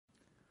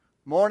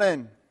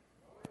Morning.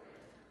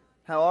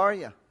 How are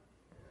you?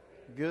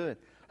 Good.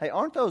 Hey,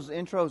 aren't those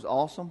intros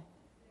awesome?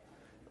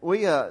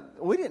 We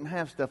didn't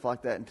have stuff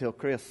like that until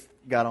Chris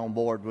got on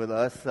board with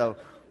us, so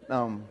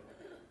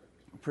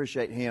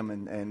appreciate him,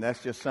 and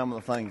that's just some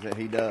of the things that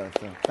he does.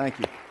 So thank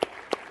you.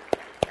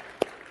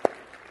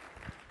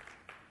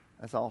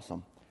 That's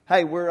awesome.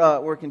 Hey,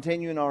 we're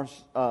continuing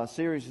our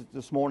series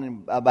this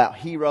morning about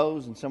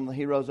heroes and some of the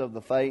heroes of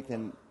the faith,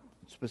 and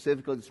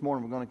specifically this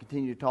morning we're going to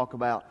continue to talk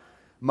about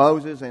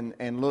Moses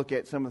and look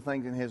at some of the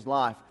things in his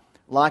life.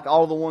 Like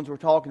all the ones we're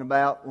talking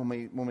about,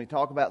 when we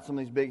talk about some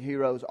of these big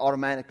heroes,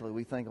 automatically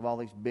we think of all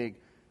these big,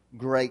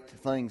 great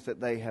things that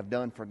they have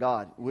done for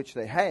God, which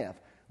they have.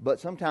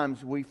 But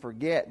sometimes we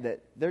forget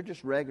that they're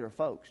just regular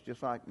folks,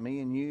 just like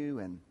me and you,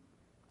 and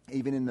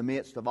even in the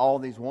midst of all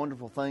these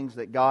wonderful things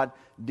that God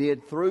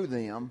did through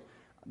them,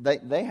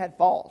 they had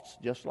faults,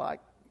 just like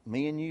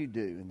me and you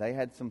do. And they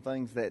had some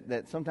things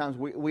that sometimes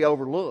we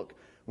overlook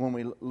when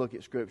we look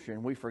at Scripture,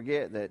 and we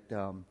forget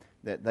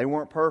that they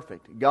weren't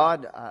perfect.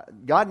 God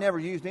never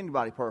used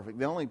anybody perfect.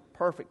 The only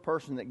perfect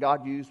person that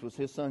God used was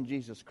His Son,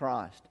 Jesus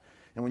Christ.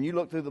 And when you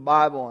look through the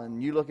Bible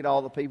and you look at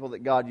all the people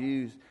that God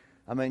used,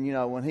 I mean, you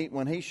know,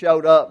 when He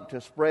showed up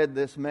to spread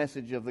this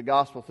message of the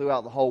gospel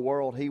throughout the whole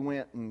world, He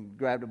went and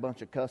grabbed a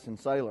bunch of cussing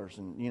sailors.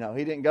 And, you know,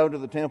 He didn't go to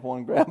the temple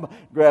and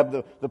grab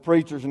the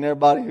preachers and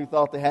everybody who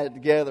thought they had it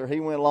together. He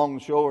went along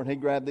the shore and He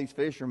grabbed these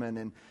fishermen.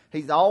 And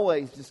He's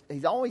always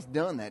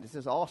done that. It's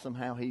just awesome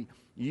how He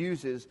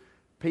uses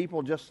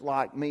people just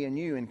like me and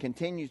you and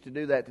continues to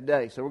do that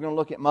today. So we're going to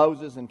look at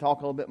Moses and talk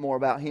a little bit more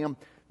about him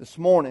this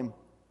morning.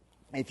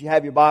 If you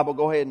have your Bible,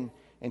 go ahead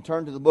and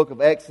turn to the book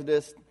of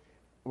Exodus.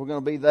 We're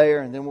going to be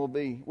there, and then we're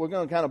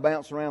going to kind of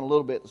bounce around a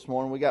little bit this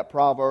morning. We got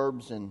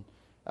Proverbs and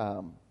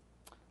a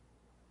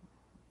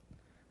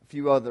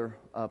few other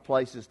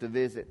places to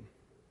visit.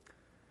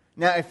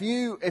 Now, if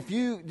you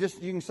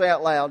can say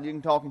out loud, you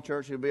can talk in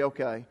church, it'll be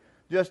okay.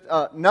 Just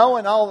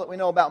knowing all that we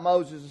know about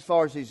Moses as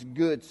far as his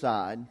good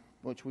side,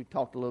 which we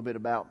talked a little bit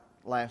about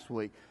last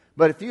week.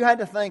 But if you had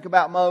to think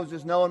about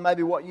Moses, knowing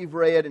maybe what you've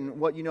read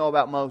and what you know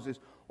about Moses,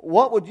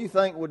 what would you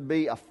think would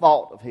be a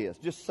fault of his?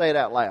 Just say it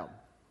out loud.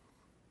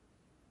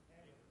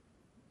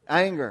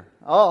 Anger.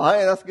 Oh,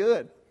 hey, that's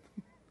good.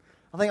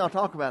 I think I'll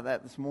talk about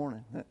that this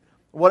morning.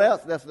 What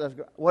else? That's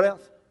good. What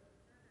else?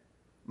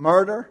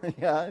 Murder.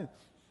 Yeah,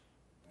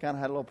 kind of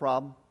had a little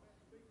problem.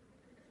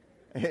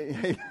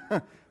 He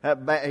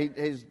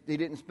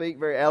didn't speak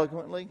very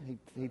eloquently.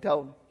 He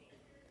told.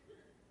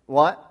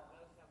 What?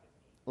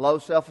 Low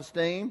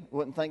self-esteem.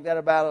 Wouldn't think that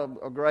about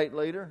a great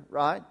leader,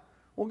 right?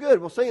 Well,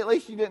 good. Well, see, at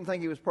least you didn't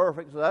think he was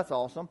perfect, so that's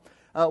awesome.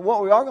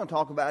 What we are going to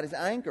talk about is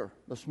anger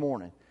this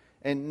morning.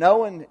 And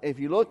knowing, if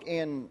you look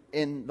in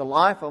the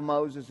life of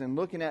Moses and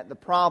looking at the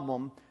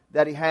problem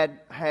that he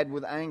had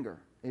with anger,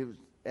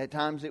 at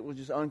times it was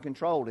just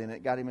uncontrolled and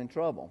it got him in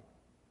trouble.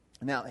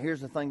 Now, here's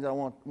the things that I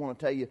want to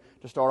tell you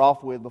to start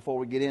off with before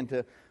we get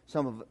into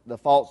some of the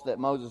faults that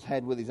Moses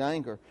had with his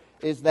anger,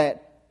 is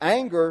that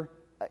anger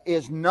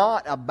is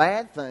not a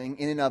bad thing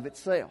in and of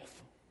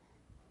itself.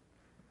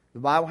 The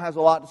Bible has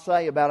a lot to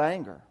say about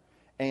anger.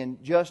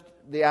 And just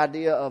the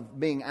idea of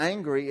being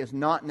angry is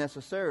not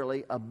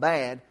necessarily a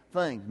bad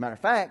thing. As a matter of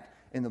fact,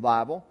 in the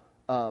Bible,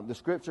 the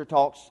Scripture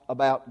talks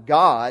about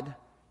God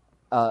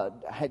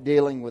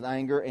dealing with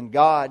anger and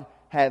God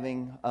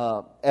having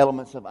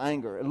elements of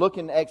anger. Look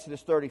in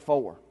Exodus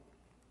 34.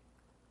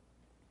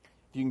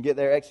 If you can get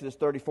there, Exodus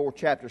 34,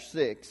 chapter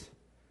 6.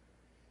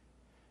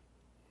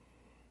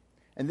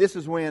 And this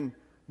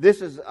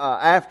is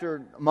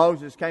after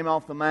Moses came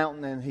off the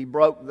mountain and he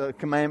broke the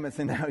commandments,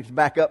 and now he's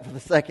back up for the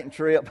second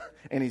trip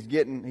and he's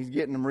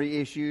getting them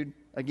reissued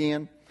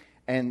again.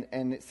 And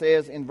it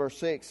says in verse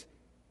 6,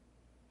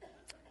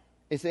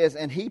 it says,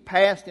 "And he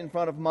passed in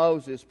front of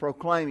Moses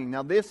proclaiming."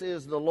 Now this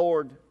is the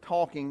Lord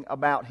talking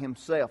about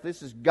Himself.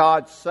 This is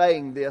God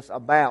saying this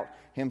about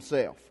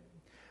Himself.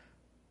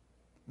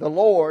 The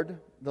Lord,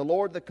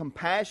 the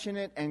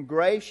compassionate and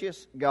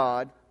gracious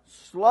God,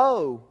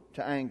 slow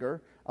to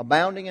anger,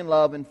 abounding in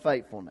love and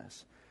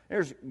faithfulness.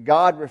 There's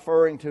God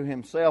referring to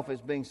Himself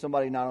as being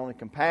somebody not only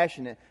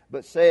compassionate,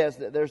 but says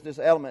that there's this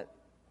element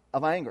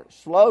of anger.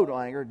 Slow to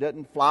anger,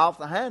 doesn't fly off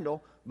the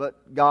handle,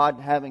 but God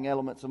having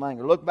elements of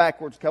anger. Look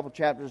backwards a couple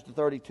chapters to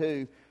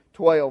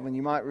 32:12, and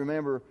you might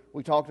remember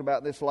we talked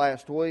about this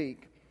last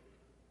week.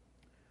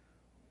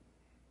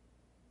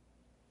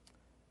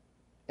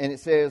 And it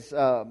says,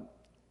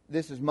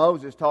 this is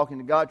Moses talking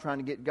to God, trying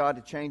to get God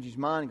to change his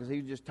mind because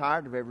he was just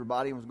tired of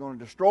everybody and was going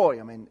to destroy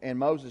him. And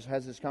Moses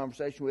has this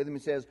conversation with him.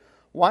 He says,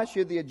 "Why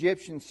should the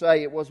Egyptians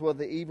say it was with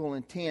the evil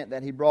intent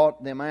that He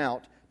brought them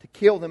out, to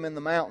kill them in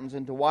the mountains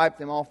and to wipe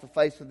them off the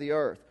face of the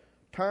earth?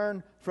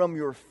 Turn from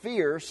your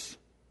fierce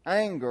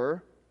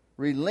anger,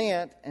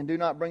 relent, and do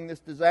not bring this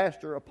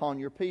disaster upon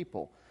your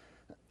people."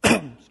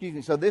 Excuse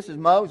me. So this is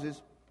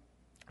Moses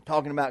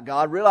talking about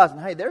God, realizing,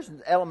 hey, there's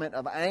an element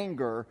of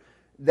anger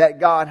that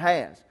God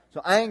has.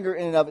 So anger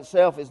in and of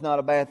itself is not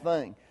a bad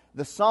thing.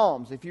 The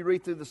Psalms, if you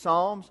read through the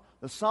Psalms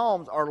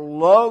are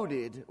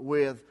loaded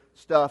with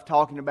stuff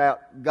talking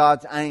about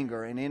God's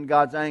anger, and in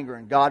God's anger,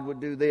 and God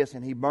would do this,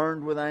 and He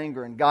burned with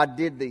anger, and God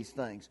did these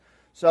things.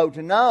 So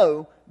to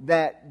know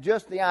that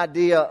just the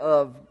idea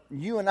of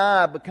you and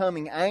I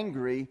becoming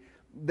angry,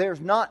 there's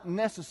not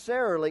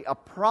necessarily a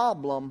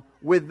problem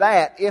with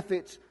that if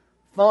it's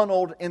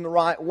funneled in the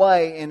right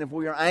way, and if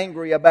we are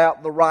angry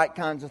about the right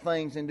kinds of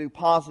things and do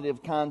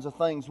positive kinds of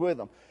things with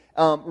them.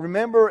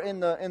 Remember in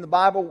the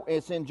Bible,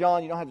 it's in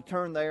John, you don't have to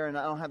turn there, and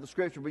I don't have the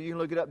scripture, but you can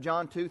look it up,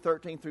 John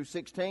 2:13 through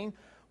 16,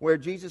 where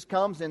Jesus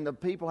comes and the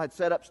people had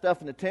set up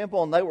stuff in the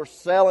temple and they were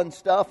selling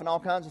stuff and all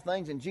kinds of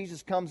things, and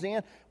Jesus comes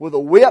in with a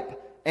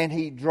whip and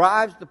He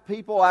drives the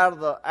people out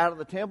of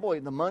the temple,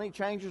 the money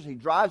changers. He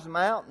drives them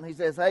out, and He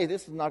says, "Hey,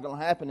 this is not going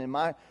to happen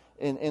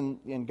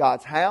in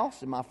God's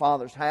house, in my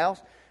Father's house."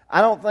 I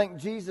don't think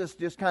Jesus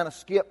just kind of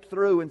skipped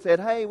through and said,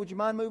 "Hey, would you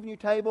mind moving your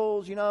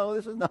tables?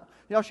 This is not,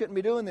 y'all shouldn't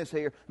be doing this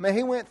here." I mean,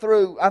 He went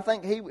through. I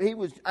think he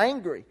was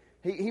angry.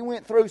 He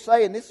went through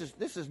saying, "This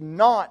is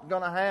not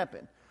going to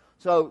happen."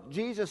 So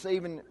Jesus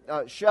even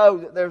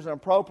showed that there's an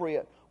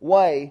appropriate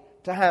way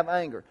to have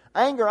anger.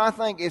 Anger, I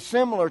think, is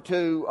similar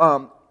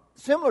to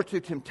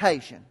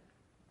temptation.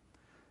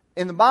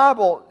 In the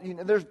Bible,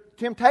 there's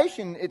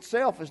temptation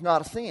itself is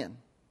not a sin,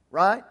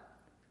 right?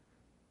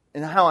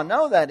 And how I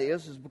know that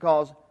is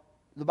because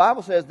the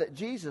Bible says that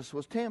Jesus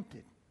was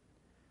tempted.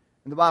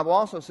 And the Bible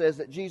also says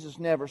that Jesus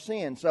never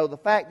sinned. So the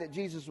fact that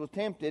Jesus was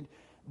tempted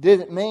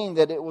didn't mean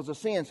that it was a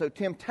sin. So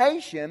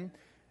temptation,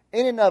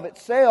 in and of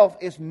itself,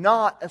 is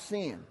not a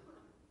sin.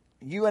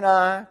 You and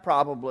I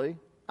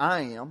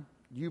am,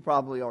 you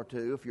probably are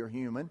too if you're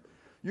human.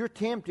 You're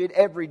tempted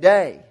every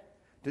day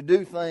to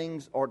do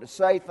things or to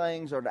say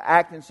things or to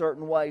act in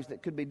certain ways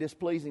that could be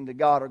displeasing to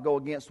God or go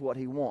against what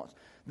He wants.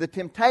 The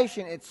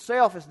temptation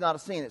itself is not a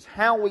sin. It's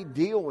how we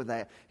deal with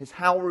that. It's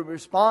how we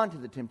respond to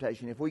the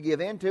temptation. If we give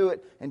in to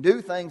it and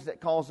do things that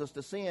cause us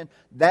to sin,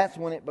 that's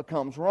when it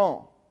becomes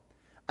wrong.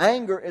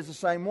 Anger is the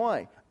same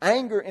way.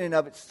 Anger in and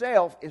of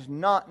itself is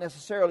not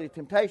necessarily a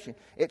temptation.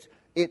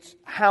 It's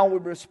how we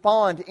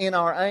respond in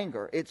our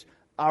anger. It's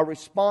our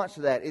response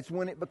to that. It's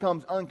when it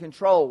becomes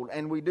uncontrolled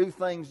and we do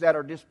things that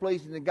are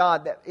displeasing to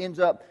God that ends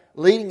up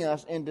leading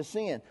us into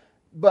sin.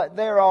 But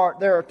there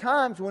are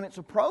times when it's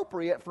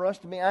appropriate for us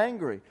to be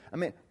angry. I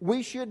mean,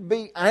 we should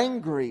be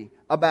angry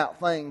about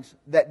things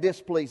that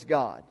displease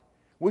God.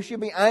 We should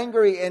be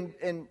angry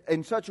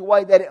in such a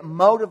way that it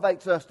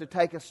motivates us to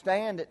take a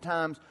stand at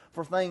times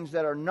for things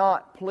that are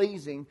not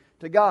pleasing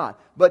to God.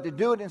 But to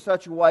do it in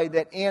such a way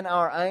that in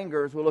our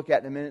anger, as we'll look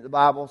at in a minute, the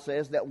Bible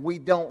says that we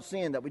don't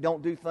sin, that we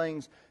don't do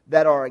things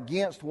that are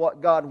against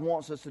what God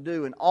wants us to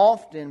do. And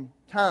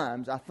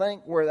oftentimes, I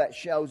think where that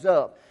shows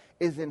up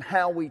is in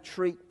how we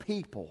treat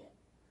people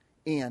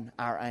in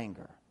our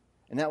anger.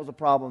 And that was a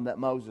problem that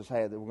Moses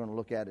had that we're going to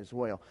look at as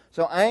well.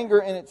 So anger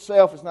in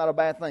itself is not a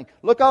bad thing.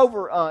 Look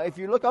over, if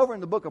you look over in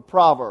the book of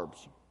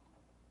Proverbs,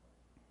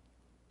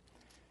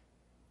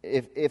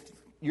 if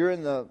you're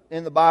in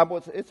the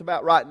Bible, it's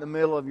about right in the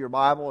middle of your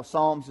Bible.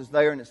 Psalms is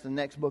there, and it's the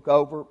next book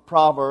over,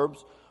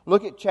 Proverbs.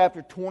 Look at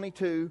chapter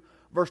 22,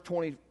 verse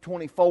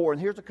 24.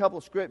 And here's a couple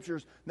of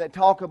scriptures that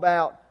talk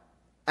about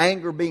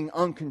anger being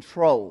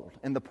uncontrolled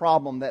and the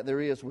problem that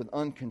there is with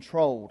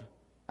uncontrolled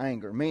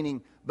anger.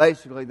 Meaning,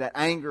 basically, that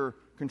anger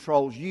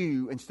controls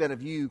you instead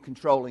of you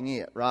controlling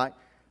it, right?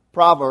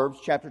 Proverbs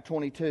chapter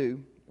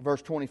 22,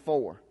 verse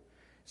 24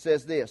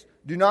 says this: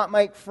 "Do not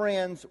make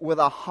friends with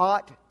a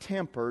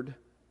hot-tempered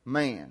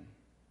man.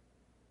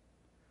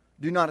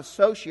 Do not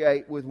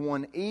associate with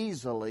one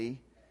easily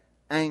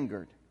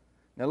angered."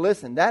 Now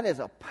listen, that is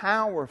a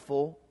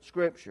powerful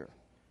scripture.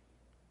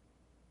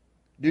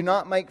 Do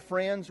not make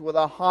friends with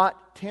a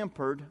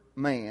hot-tempered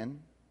man.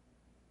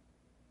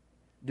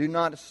 Do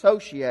not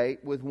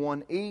associate with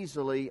one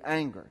easily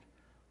angered.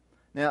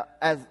 Now,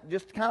 as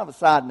just kind of a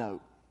side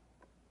note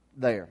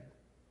there,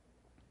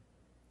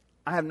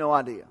 I have no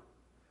idea.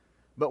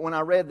 But when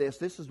I read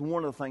this is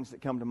one of the things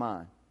that come to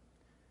mind.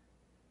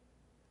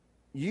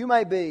 You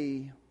may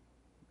be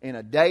in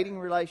a dating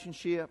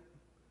relationship,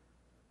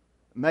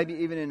 maybe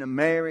even in a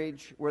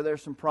marriage where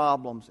there's some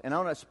problems. And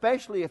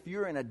especially if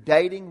you're in a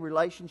dating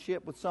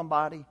relationship with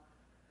somebody,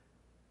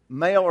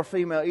 male or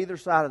female, either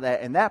side of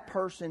that, and that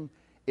person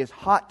is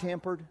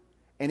hot-tempered,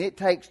 and it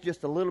takes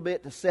just a little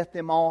bit to set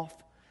them off,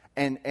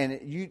 and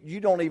you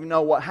don't even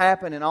know what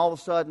happened, and all of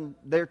a sudden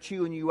they're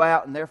chewing you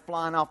out, and they're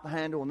flying off the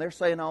handle, and they're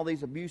saying all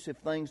these abusive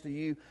things to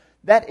you.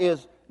 That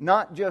is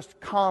not just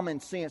common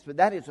sense, but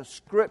that is a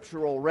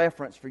scriptural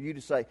reference for you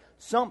to say,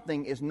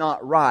 something is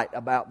not right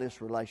about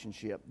this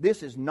relationship.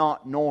 This is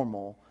not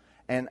normal,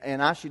 and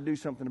I should do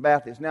something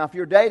about this. Now, if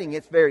you're dating,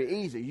 it's very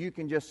easy. You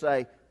can just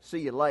say, "See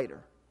you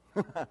later."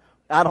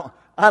 I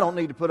don't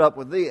need to put up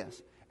with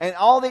this. And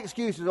all the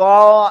excuses,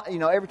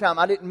 every time,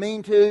 "I didn't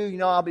mean to,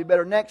 I'll be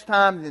better next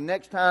time." And the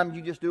next time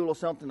you just do a little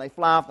something, they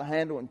fly off the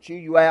handle and chew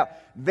you out.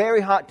 Very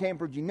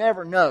hot-tempered. You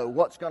never know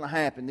what's going to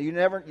happen.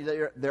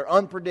 They're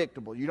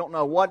unpredictable. You don't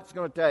know what it's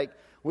going to take.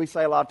 We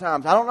say a lot of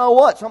times, "I don't know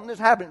what. Something just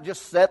happened."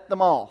 Just set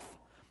them off.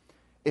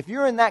 If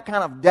you're in that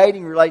kind of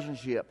dating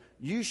relationship,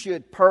 you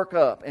should perk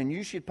up and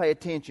you should pay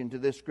attention to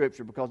this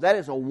scripture, because that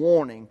is a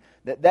warning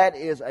that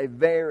is a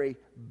very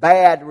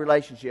bad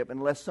relationship.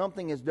 Unless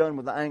something is done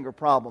with the anger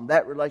problem,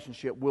 that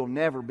relationship will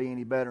never be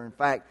any better. In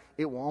fact,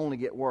 it will only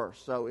get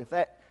worse. So if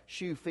that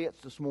shoe fits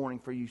this morning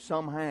for you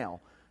somehow,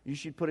 you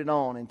should put it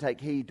on and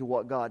take heed to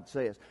what God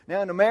says.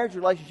 Now, in a marriage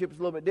relationship, it's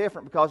a little bit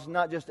different, because it's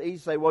not just easy to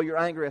say, well, you're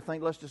angry, I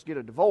think let's just get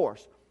a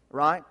divorce,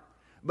 right?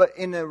 But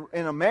in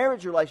a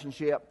marriage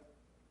relationship,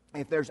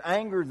 if there's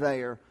anger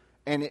there,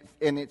 and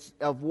it's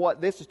of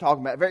what this is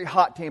talking about, very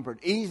hot-tempered,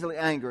 easily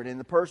angered, and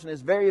the person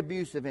is very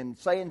abusive and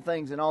saying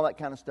things and all that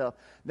kind of stuff,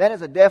 that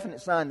is a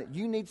definite sign that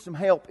you need some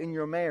help in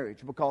your marriage,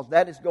 because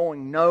that is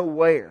going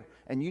nowhere,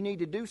 and you need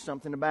to do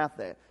something about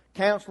that.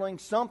 Counseling,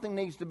 something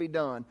needs to be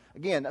done.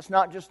 Again, that's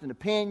not just an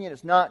opinion.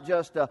 It's not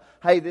just,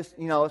 hey, this,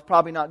 it's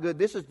probably not good.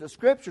 This is, the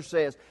Scripture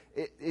says,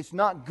 it's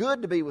not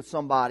good to be with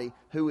somebody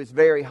who is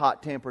very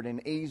hot-tempered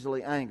and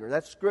easily angered.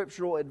 That's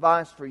scriptural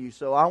advice for you.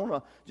 So I want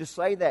to just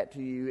say that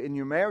to you. In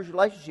your marriage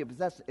relationship,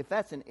 if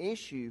that's an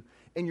issue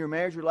in your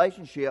marriage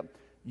relationship,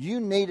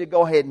 you need to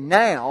go ahead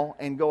now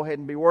and go ahead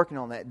and be working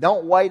on that.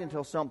 Don't wait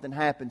until something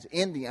happens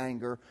in the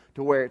anger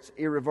to where it's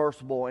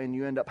irreversible and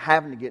you end up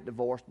having to get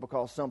divorced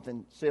because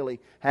something silly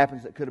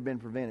happens that could have been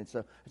prevented.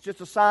 So it's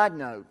just a side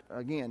note.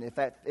 Again, if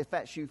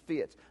that shoe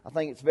fits, I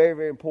think it's very,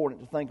 very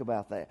important to think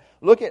about that.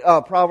 Look at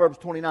Proverbs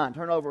 29.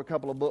 Turn over a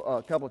couple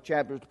of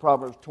chapters to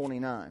Proverbs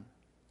 29,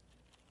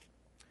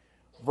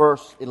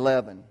 verse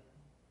 11.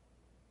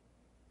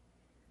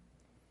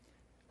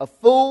 A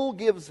fool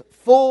gives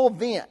full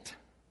vent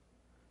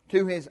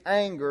to his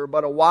anger,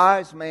 but a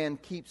wise man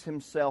keeps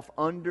himself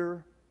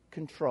under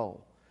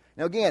control.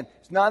 Now again,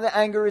 it's not that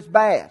anger is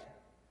bad,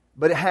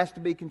 but it has to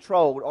be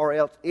controlled, or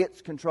else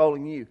it's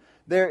controlling you.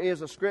 There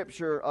is a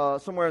scripture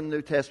somewhere in the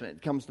New Testament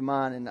that comes to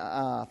mind, and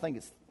I think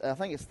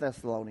it's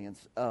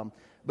Thessalonians,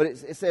 but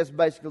it says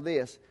basically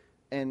this.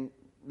 And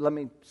let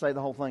me say the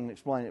whole thing and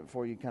explain it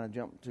before you kind of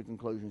jump to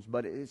conclusions.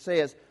 But it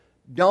says,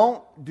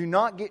 do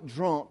not get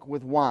drunk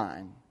with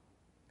wine.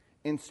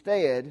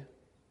 Instead,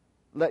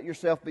 let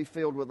yourself be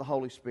filled with the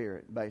Holy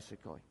Spirit,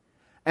 basically.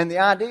 And the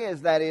idea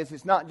is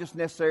it's not just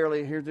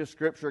necessarily, here's this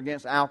scripture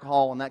against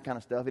alcohol and that kind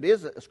of stuff. It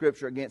is a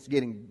scripture against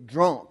getting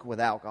drunk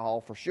with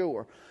alcohol, for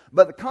sure.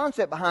 But the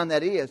concept behind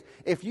that is,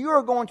 if you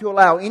are going to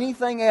allow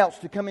anything else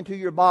to come into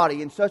your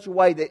body in such a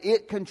way that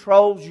it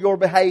controls your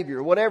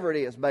behavior, whatever it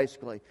is,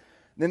 basically,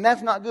 then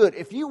that's not good.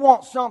 If you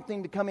want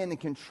something to come in and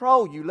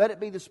control you, let it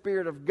be the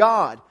Spirit of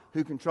God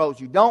who controls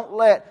you. Don't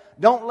let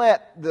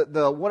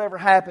the whatever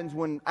happens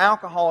when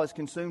alcohol is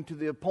consumed to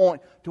the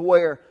point to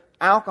where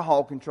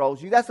alcohol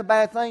controls you. That's a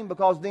bad thing,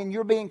 because then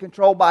you're being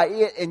controlled by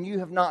it and you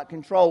have not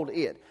controlled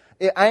it.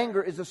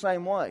 Anger is the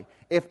same way.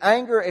 If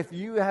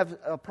you have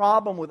a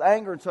problem with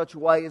anger in such a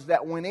way is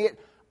that when it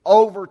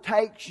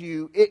overtakes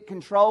you, it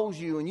controls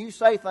you, and you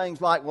say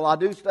things like, well, I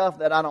do stuff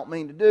that I don't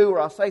mean to do,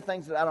 or I say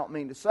things that I don't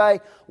mean to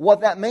say.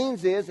 What that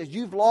means is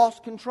you've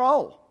lost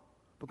control,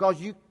 because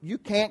you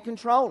can't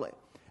control it.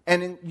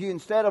 And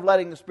instead of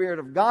letting the Spirit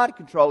of God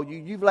control you,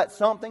 you've let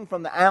something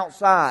from the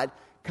outside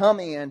come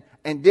in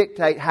and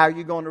dictate how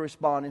you're going to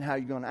respond and how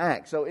you're going to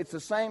act. So it's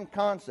the same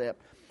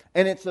concept,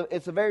 and it's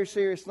a very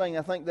serious thing,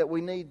 I think, that we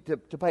need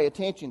to pay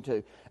attention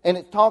to. And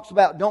it talks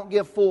about don't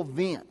give full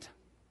vent.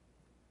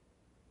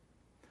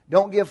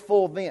 Don't give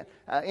full vent.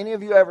 Any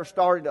of you ever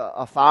started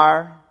a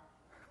fire?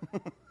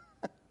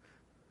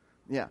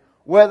 Yeah.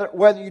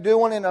 Whether you do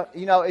one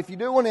if you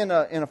do one in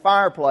a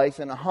fireplace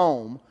in a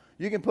home,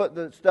 you can put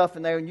the stuff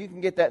in there and you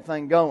can get that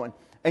thing going.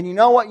 And you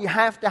know what you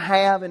have to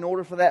have in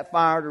order for that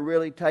fire to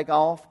really take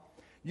off?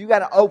 You got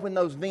to open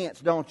those vents,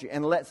 don't you,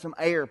 and let some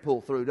air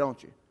pull through,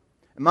 don't you?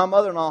 And my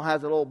mother-in-law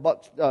has a little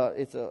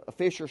it's a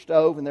Fisher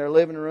stove in their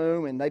living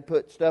room, and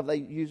they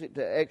use it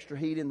to extra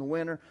heat in the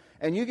winter.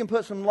 And you can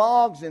put some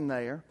logs in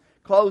there,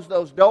 close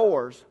those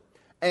doors,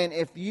 and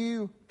if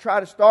you try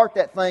to start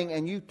that thing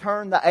and you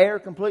turn the air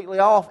completely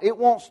off, it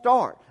won't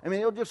start. I mean,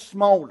 it'll just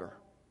smolder.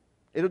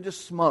 It'll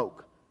just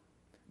smoke.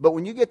 But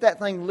when you get that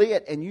thing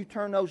lit and you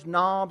turn those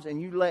knobs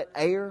and you let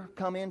air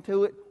come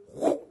into it,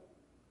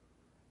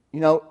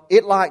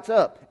 it lights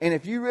up. And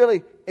if you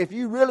really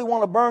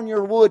want to burn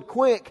your wood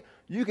quick,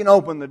 you can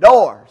open the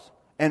doors.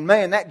 And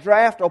man, that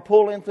draft will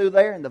pull in through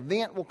there and the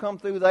vent will come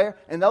through there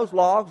and those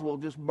logs will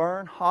just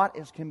burn hot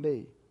as can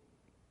be.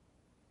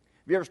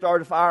 Have you ever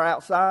started a fire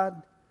outside?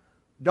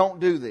 Don't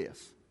do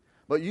this.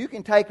 But you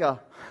can take a...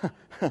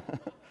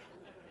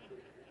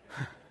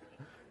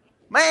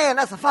 Man,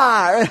 that's a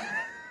fire!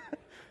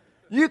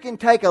 You can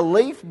take a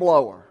leaf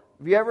blower.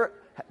 Have you ever...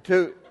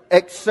 To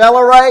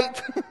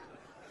accelerate...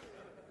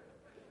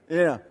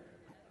 Yeah.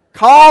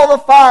 Call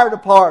the fire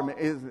department.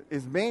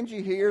 Is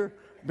Benji here?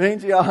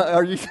 Benji,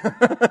 are you...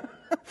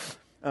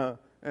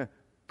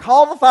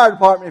 Call the fire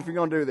department if you're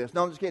going to do this.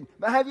 No, I'm just kidding.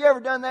 But have you ever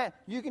done that?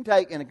 You can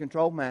take, in a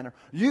controlled manner,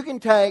 you can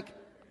take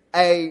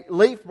a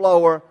leaf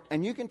blower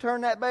and you can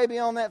turn that baby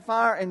on that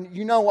fire, and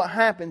you know what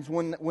happens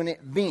when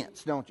it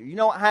vents, don't you? You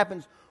know what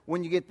happens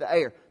when you get the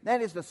air.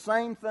 That is the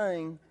same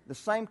thing, the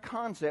same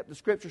concept the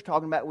Scripture's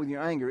talking about with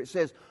your anger. It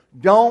says,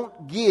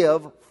 don't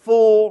give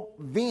full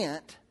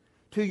vent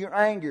to your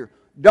anger.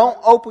 Don't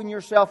open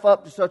yourself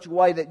up to such a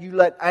way that you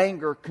let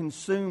anger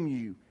consume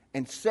you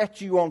and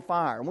set you on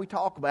fire. And we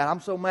talk about,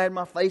 I'm so mad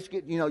my face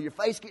gets, your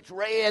face gets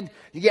red,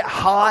 you get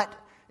hot.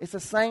 It's the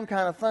same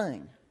kind of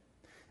thing.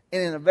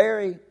 And in a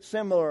very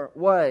similar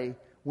way,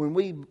 when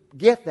we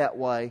get that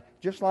way,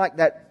 just like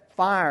that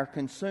fire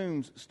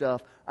consumes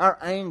stuff, our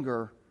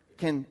anger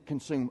can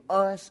consume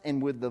us,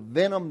 and with the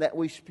venom that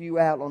we spew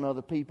out on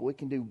other people, it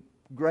can do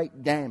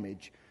great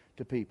damage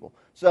to people.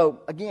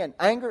 So, again,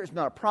 anger is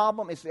not a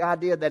problem. It's the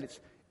idea that it's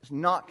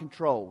not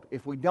controlled.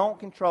 If we don't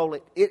control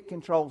it, it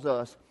controls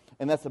us,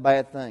 and that's a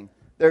bad thing.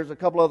 There's a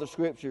couple other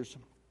scriptures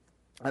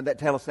that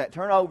tell us that.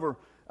 Turn over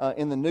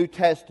in the New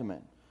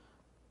Testament,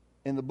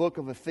 in the book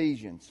of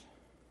Ephesians.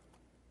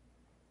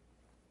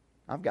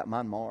 I've got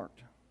mine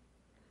marked.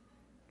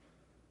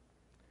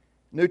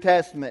 New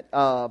Testament,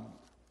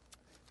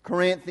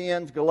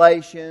 Corinthians,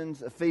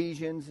 Galatians,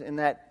 Ephesians, in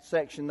that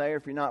section there.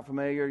 If you're not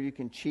familiar, you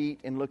can cheat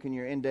and look in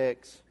your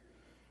index.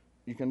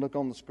 You can look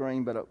on the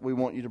screen, but we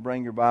want you to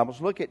bring your Bibles.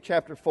 Look at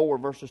chapter 4,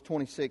 verses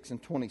 26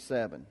 and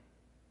 27.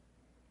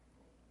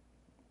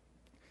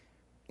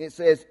 It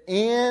says,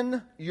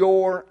 in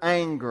your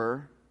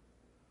anger,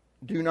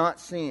 do not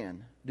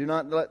sin. Do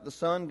not let the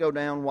sun go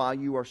down while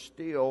you are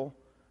still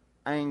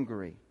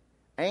angry.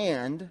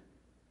 And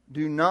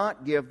do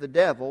not give the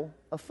devil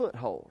a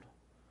foothold.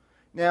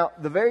 Now,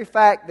 the very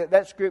fact that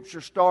that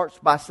scripture starts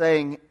by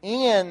saying,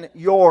 in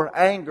your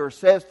anger,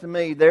 says to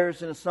me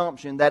there's an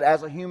assumption that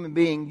as a human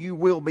being you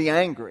will be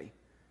angry.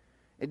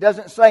 It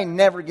doesn't say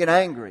never get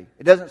angry.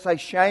 It doesn't say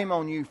shame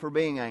on you for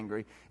being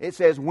angry. It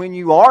says when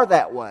you are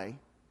that way,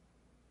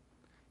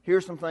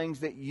 here's some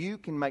things that you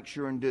can make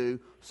sure and do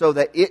so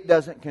that it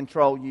doesn't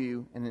control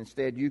you and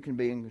instead you can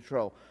be in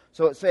control.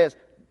 So it says,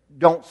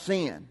 don't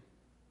sin.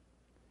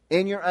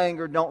 In your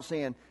anger, don't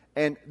sin.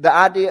 And the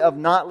idea of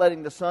not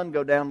letting the sun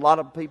go down, a lot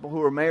of people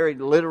who are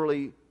married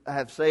literally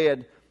have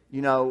said,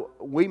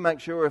 we make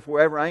sure if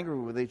we're ever angry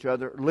with each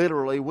other,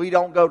 literally, we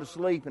don't go to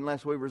sleep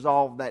unless we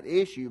resolve that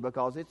issue,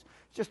 because it's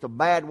just a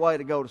bad way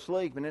to go to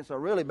sleep and it's a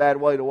really bad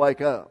way to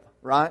wake up,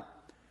 right?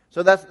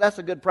 So that's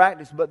a good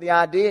practice. But the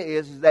idea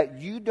is that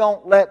you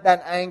don't let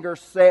that anger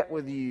set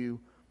with you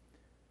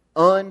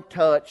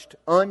untouched,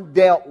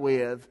 undealt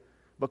with,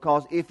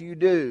 because if you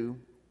do,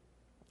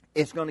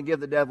 it's going to give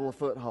the devil a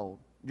foothold.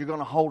 You're going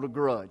to hold a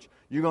grudge.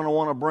 You're going to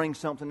want to bring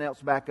something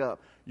else back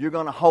up. You're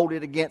going to hold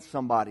it against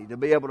somebody to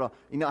be able to,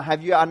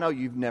 I know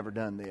you've never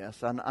done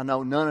this. I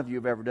know none of you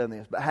have ever done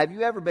this. But have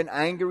you ever been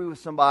angry with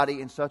somebody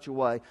in such a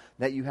way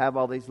that you have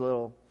all these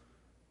little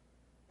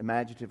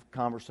imaginative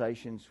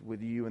conversations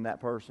with you and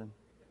that person?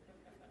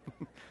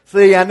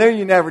 See, I knew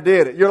you never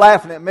did it. You're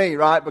laughing at me,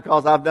 right?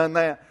 Because I've done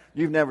that.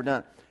 You've never done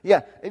it.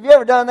 Yeah, have you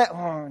ever done that?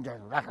 Boy,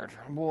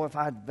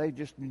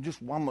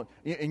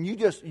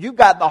 you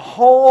got the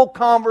whole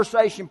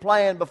conversation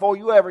planned before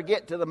you ever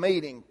get to the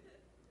meeting.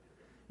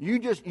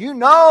 You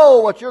know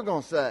what you're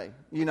going to say,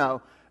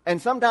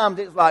 And sometimes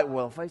it's like,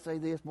 well, if they say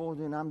this, boy,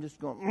 then I'm just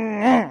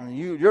going,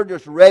 you're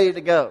just ready to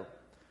go.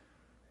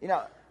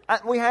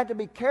 We have to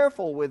be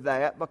careful with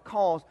that,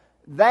 because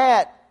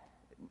that,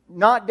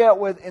 not dealt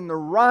with in the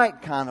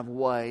right kind of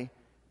way,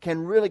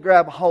 can really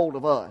grab a hold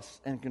of us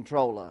and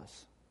control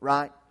us,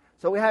 right?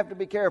 So we have to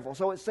be careful.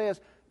 So it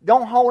says,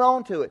 don't hold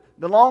on to it.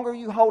 The longer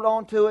you hold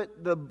on to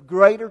it, the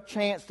greater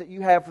chance that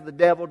you have for the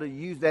devil to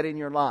use that in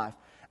your life.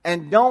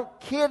 And don't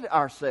kid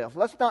ourselves.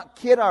 Let's not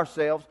kid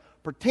ourselves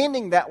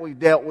pretending that we've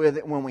dealt with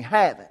it when we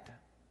haven't.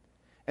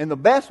 And the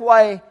best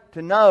way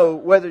to know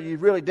whether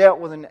you've really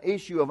dealt with an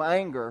issue of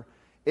anger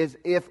is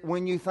if,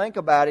 when you think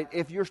about it,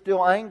 if you're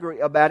still angry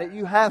about it,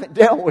 you haven't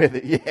dealt with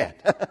it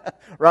yet.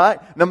 Right?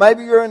 Now,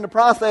 maybe you're in the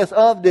process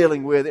of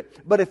dealing with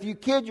it, but if you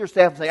kid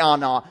yourself and say, oh,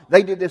 no,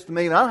 they did this to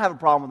me, and I don't have a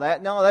problem with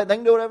that. No, they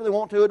can do whatever they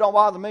want to. It don't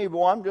bother me,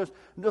 boy. I'm just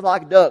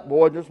like a duck,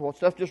 boy.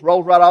 Stuff just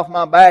rolls right off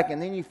my back,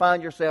 and then you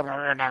find yourself,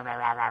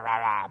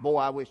 boy,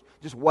 I wish,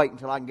 just wait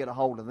until I can get a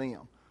hold of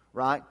them.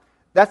 Right?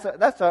 That's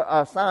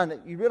a sign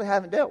that you really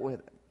haven't dealt with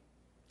it.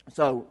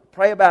 So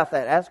pray about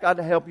that. Ask God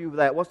to help you with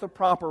that. What's the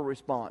proper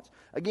response?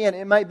 Again,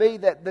 it may be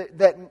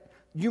that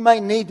you may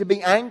need to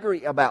be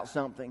angry about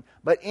something,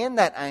 but in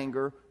that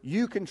anger,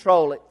 you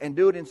control it and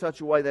do it in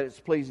such a way that it's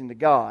pleasing to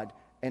God.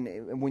 And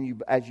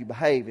as you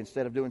behave,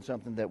 instead of doing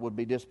something that would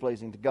be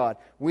displeasing to God,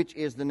 which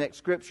is the next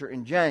scripture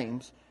in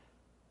James.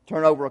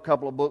 Turn over a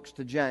couple of books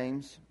to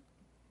James.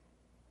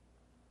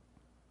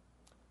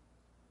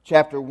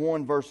 Chapter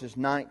 1, verses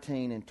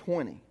 19 and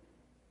 20.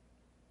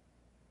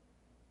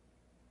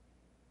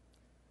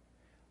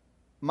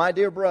 My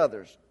dear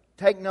brothers,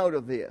 take note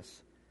of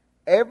this.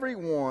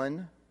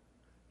 Everyone,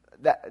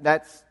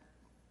 that's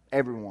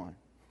everyone,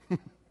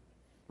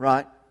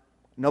 right?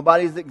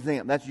 Nobody's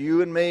exempt. That's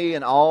you and me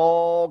and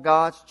all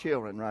God's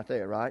children right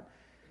there, right?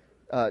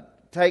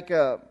 Take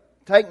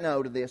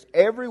note of this.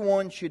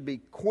 Everyone should be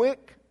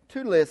quick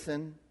to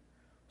listen,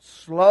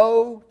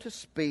 slow to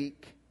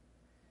speak,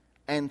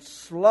 and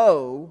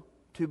slow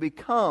to to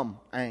become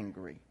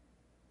angry.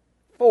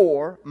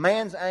 For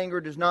man's anger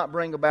does not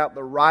bring about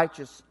the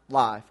righteous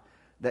life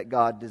that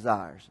God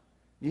desires.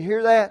 You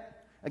hear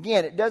that?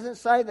 Again, it doesn't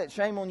say that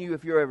shame on you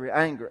if you're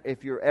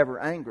ever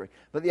angry.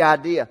 But the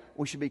idea,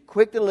 we should be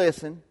quick to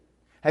listen.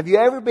 Have you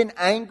ever been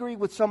angry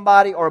with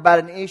somebody or about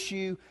an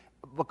issue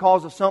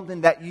because of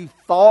something that you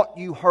thought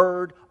you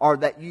heard or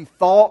that you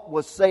thought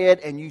was said,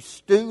 and you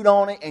stewed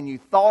on it and you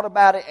thought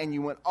about it and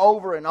you went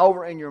over and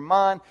over in your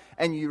mind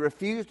and you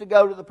refused to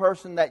go to the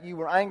person that you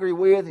were angry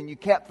with, and you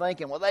kept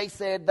thinking, well, they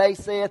said,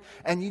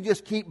 and you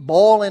just keep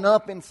boiling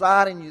up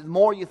inside, and the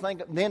more you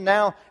think, then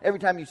now every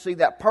time you see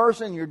that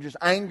person, you're just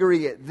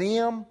angry at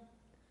them.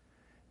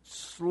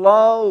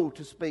 Slow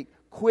to speak,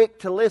 quick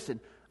to listen.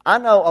 I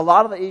know a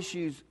lot of the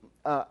issues,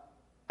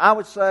 I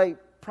would say,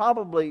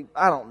 probably,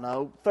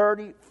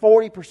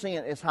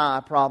 40% is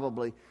high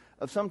probably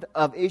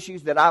of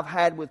issues that I've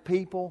had with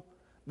people.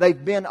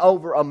 They've been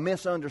over a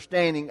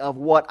misunderstanding of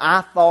what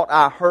I thought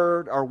I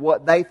heard or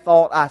what they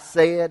thought I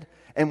said.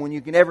 And when you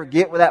can ever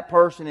get with that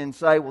person and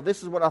say, well,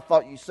 this is what I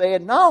thought you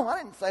said. No, I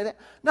didn't say that.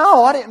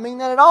 No, I didn't mean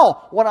that at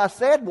all. What I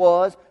said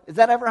was, has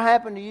that ever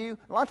happened to you?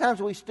 A lot of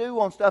times we stew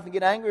on stuff and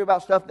get angry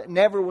about stuff that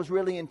never was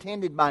really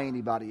intended by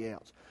anybody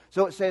else.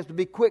 So it says to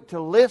be quick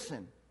to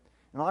listen.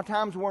 And a lot of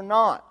times we're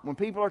not. When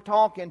people are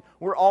talking,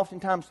 we're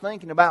oftentimes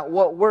thinking about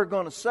what we're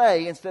going to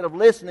say instead of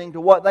listening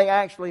to what they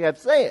actually have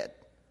said.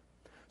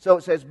 So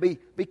it says, be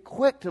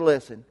quick to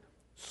listen,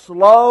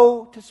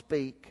 slow to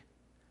speak.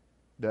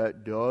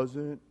 That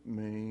doesn't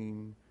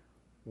mean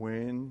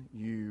when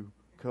you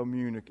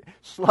communicate.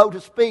 Slow to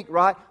speak,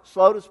 right?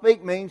 Slow to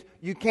speak means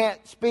you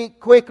can't speak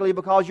quickly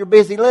because you're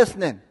busy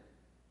listening.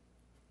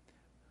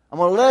 I'm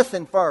going to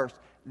listen first.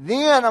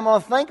 Then I'm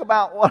going to think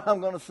about what I'm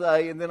going to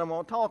say, and then I'm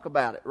going to talk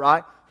about it,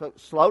 right? So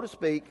slow to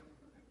speak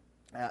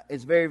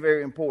is very,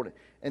 very important.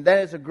 And that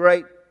is a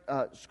great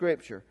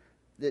scripture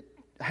that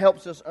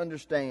helps us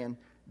understand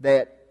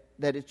that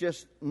it's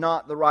just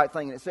not the right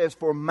thing. And it says,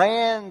 for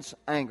man's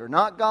anger,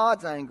 not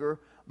God's anger,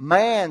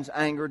 man's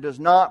anger does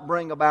not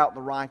bring about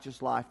the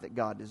righteous life that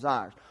God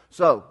desires.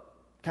 So,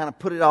 kind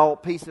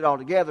of piece it all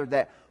together,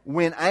 that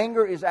when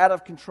anger is out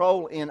of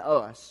control in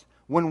us,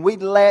 when we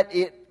let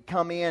it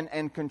come in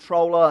and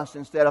control us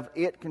instead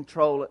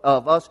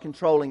of us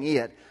controlling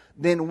it,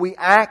 then we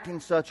act in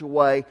such a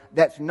way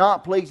that's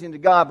not pleasing to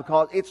God,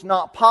 because it's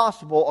not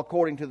possible,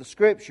 according to the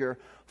Scripture,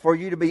 for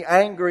you to be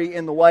angry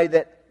in the way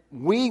that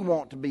we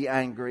want to be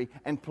angry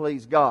and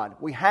please God.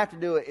 We have to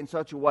do it in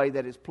such a way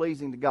that is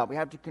pleasing to God. We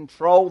have to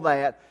control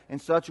that in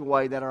such a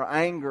way that our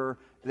anger,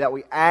 that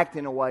we act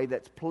in a way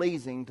that's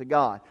pleasing to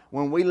God.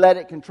 When we let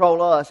it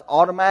control us,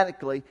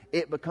 automatically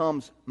it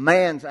becomes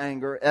man's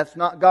anger. That's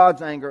not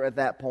God's anger at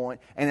that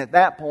point. And at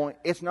that point,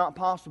 it's not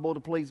possible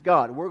to please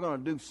God. We're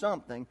going to do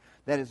something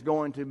that is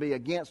going to be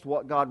against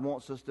what God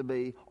wants us to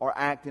be, or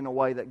act in a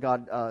way that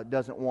God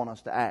doesn't want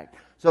us to act.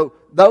 So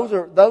those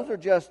are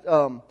just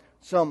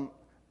some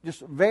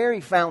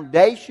very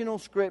foundational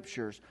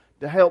scriptures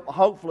to help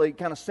hopefully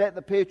kind of set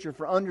the picture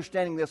for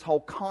understanding this whole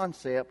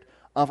concept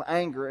of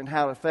anger and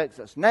how it affects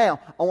us.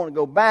 Now, I want to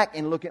go back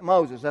and look at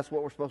Moses. That's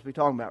what we're supposed to be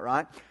talking about,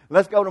 right?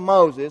 Let's go to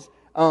Moses.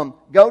 Go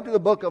to the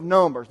book of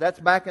Numbers. That's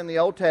back in the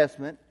Old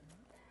Testament.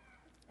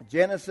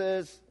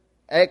 Genesis,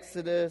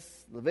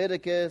 Exodus,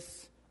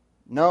 Leviticus,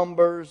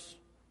 Numbers,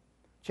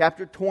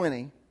 chapter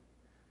 20.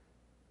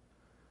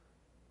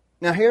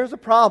 Now, here's a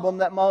problem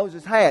that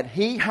Moses had.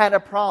 He had a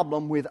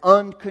problem with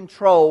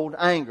uncontrolled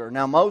anger.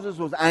 Now, Moses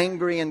was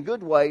angry in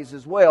good ways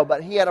as well,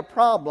 but he had a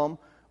problem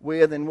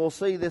with, and we'll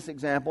see this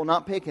example,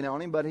 not picking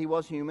on him, but he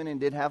was human and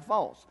did have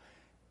faults,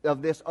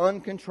 of this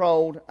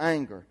uncontrolled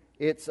anger.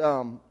 It's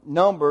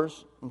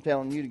Numbers, I'm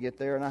telling you to get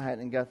there, and I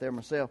hadn't got there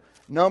myself.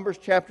 Numbers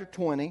chapter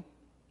 20,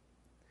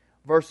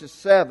 verses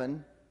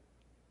 7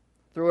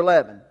 through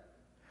 11.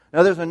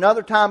 Now, there's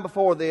another time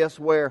before this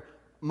where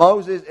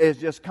Moses is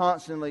just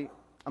constantly,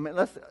 I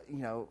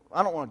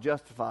don't want to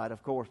justify it,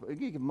 of course, but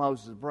you give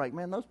Moses a break.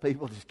 Man, those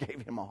people just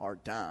gave him a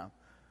hard time.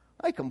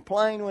 They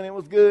complained when it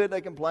was good.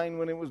 They complained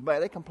when it was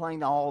bad. They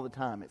complained all the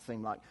time, it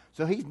seemed like.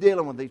 So he's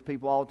dealing with these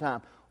people all the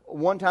time.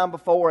 One time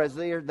before, as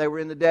they were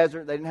in the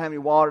desert, they didn't have any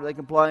water. They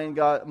complained.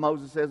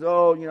 Moses says,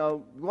 what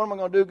am I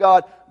going to do,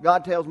 God?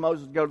 God tells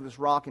Moses to go to this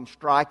rock and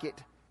strike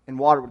it, and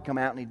water would come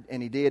out,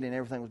 and he did, and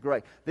everything was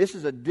great. This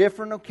is a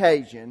different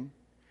occasion.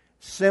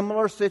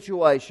 Similar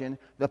situation.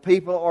 The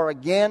people are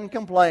again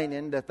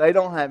complaining that they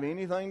don't have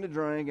anything to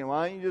drink, and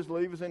why don't you just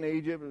leave us in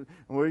Egypt? And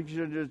we're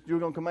going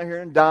to come out here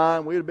and die,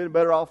 and we'd have been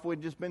better off if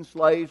we'd just been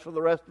slaves for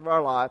the rest of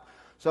our life.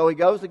 So he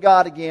goes to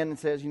God again and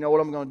says, you know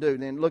what I'm going to do?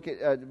 Then look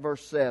at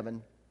verse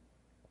 7.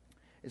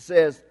 It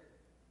says,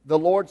 the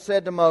Lord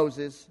said to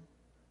Moses,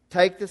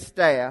 take the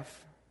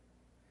staff,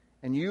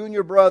 and you and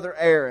your brother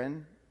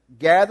Aaron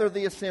gather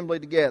the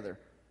assembly together.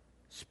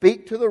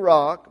 Speak to the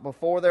rock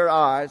before their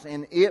eyes,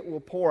 and it will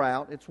pour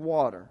out its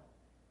water.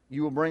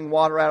 You will bring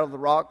water out of the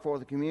rock for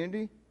the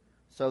community,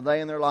 so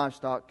they and their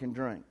livestock can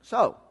drink.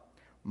 So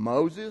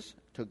Moses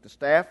took the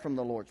staff from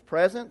the Lord's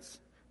presence,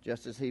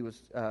 just as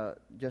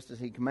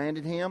he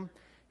commanded him.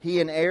 He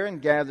and Aaron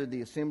gathered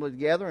the assembly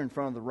together in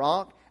front of the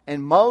rock,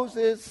 and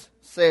Moses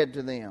said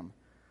to them,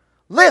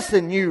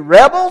 "Listen, you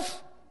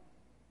rebels!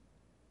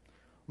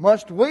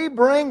 Must we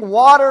bring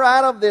water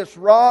out of this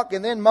rock?"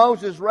 And then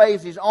Moses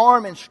raised his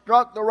arm and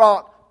struck the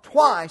rock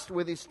twice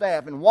with his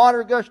staff. And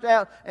water gushed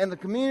out, and the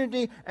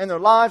community and their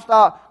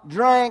livestock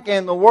drank,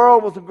 and the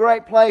world was a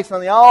great place,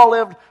 and they all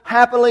lived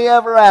happily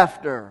ever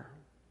after.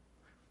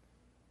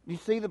 You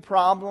see the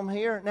problem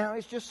here? Now,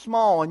 it's just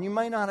small, and you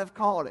may not have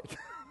caught it.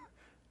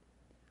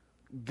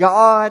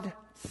 God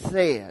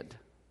said,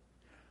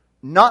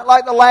 not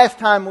like the last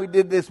time we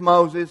did this,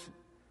 Moses.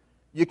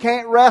 You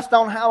can't rest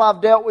on how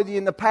I've dealt with you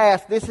in the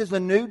past. This is a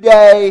new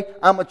day.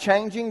 I'm a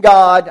changing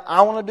God.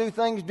 I want to do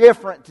things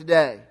different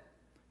today.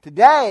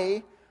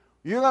 Today,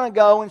 you're going to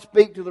go and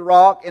speak to the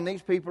rock, and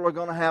these people are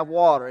going to have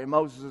water. And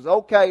Moses says,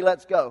 okay,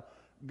 let's go.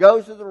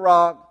 Goes to the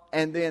rock,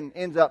 and then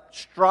ends up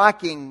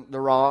striking the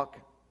rock.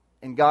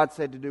 And God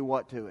said to do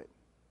what to it?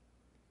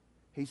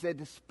 He said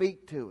to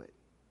speak to it.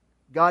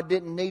 God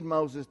didn't need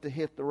Moses to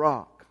hit the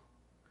rock.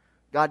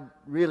 God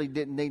really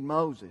didn't need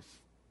Moses.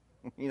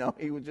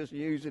 He was just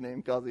using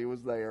him because he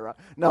was there. Right?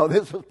 No,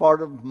 this was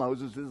part of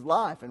Moses'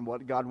 life and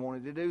what God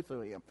wanted to do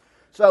through him.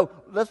 So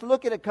let's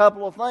look at a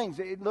couple of things.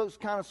 It looks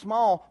kind of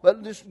small,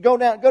 but just go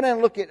down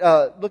and look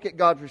at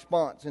God's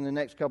response in the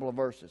next couple of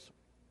verses.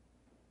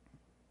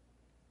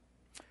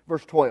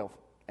 Verse 12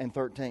 and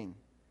 13.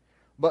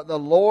 But the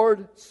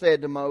Lord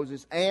said to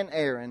Moses and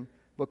Aaron,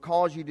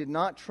 "Because you did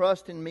not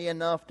trust in me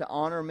enough to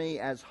honor me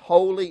as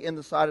holy in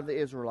the sight of the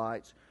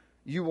Israelites,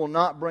 you will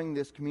not bring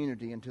this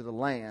community into the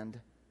land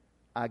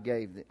I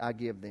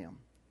give them."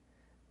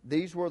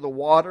 These were the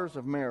waters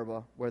of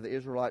Meribah, where the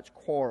Israelites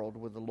quarreled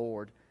with the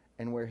Lord,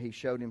 and where He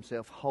showed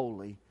Himself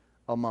holy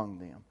among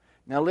them.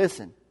 Now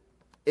listen,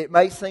 it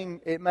may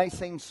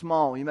seem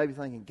small. You may be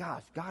thinking,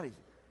 "Gosh,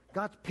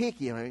 God's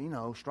picky.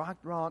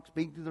 Strike the rock,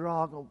 speak to the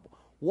rock.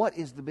 What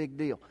is the big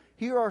deal?"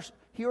 Here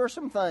are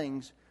some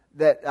things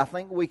that I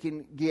think we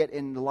can get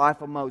in the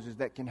life of Moses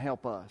that can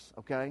help us.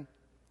 Okay.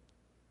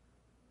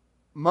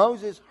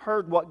 Moses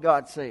heard what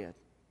God said,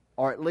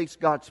 or at least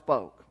God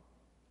spoke.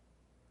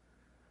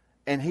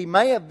 And he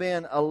may have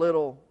been a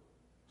little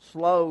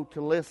slow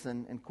to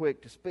listen and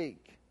quick to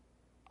speak,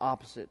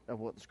 opposite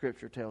of what the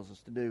Scripture tells us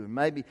to do.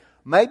 And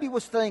maybe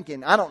was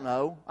thinking, I don't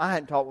know, I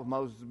hadn't talked with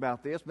Moses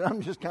about this, but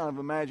I'm just kind of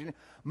imagining,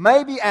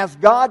 maybe as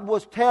God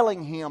was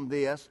telling him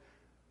this,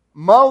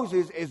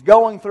 Moses is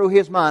going through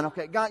his mind,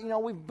 okay, God,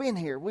 we've been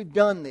here, we've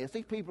done this.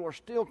 These people are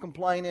still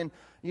complaining,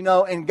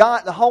 and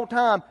God, the whole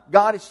time,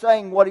 God is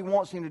saying what He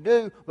wants him to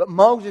do, but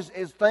Moses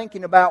is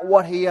thinking about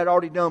what he had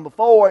already done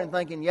before and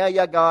thinking,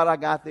 yeah, God, I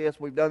got this.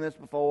 We've done this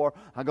before.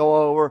 I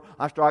go over,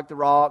 I strike the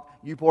rock,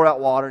 you pour out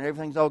water, and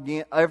everything's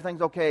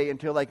okay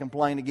until they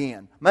complain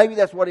again. Maybe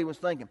that's what he was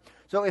thinking.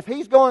 So if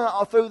he's going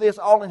through this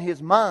all in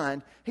his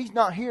mind, he's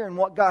not hearing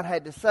what God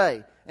had to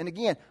say. And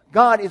again,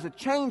 God is a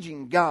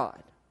changing God.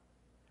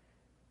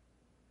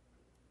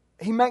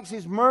 He makes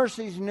His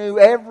mercies new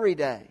every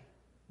day,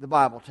 the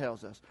Bible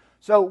tells us.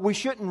 So we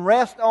shouldn't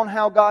rest on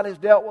how God has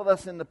dealt with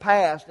us in the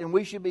past, and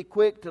we should be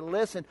quick to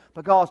listen,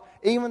 because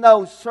even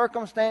though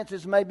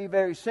circumstances may be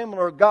very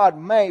similar, God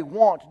may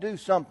want to do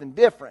something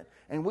different.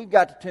 And we've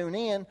got to tune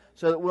in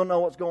so that we'll know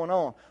what's going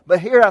on.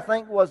 But here I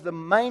think was the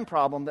main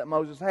problem that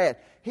Moses had.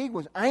 He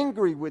was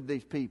angry with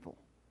these people.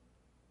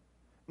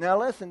 Now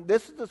listen,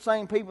 this is the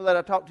same people that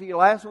I talked to you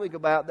last week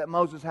about that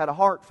Moses had a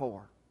heart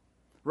for.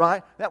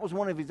 Right? That was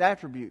one of his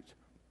attributes.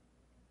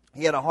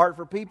 He had a heart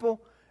for people,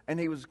 and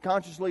he was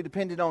consciously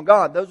dependent on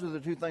God. Those are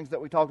the two things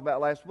that we talked about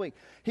last week.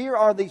 Here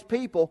are these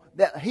people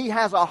that he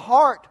has a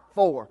heart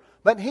for,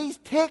 but he's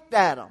ticked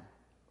at them.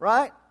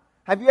 Right?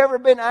 Have you ever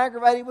been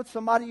aggravated with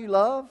somebody you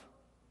love?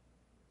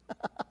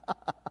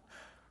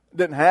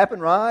 Didn't happen,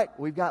 right?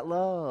 We've got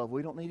love.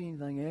 We don't need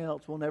anything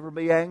else. We'll never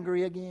be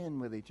angry again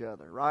with each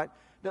other, right?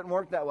 Doesn't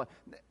work that way.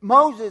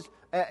 Moses,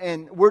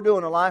 and we're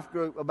doing a life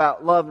group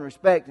about love and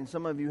respect, and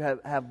some of you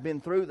have been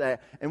through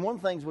that. And one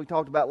of the things we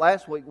talked about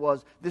last week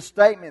was this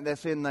statement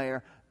that's in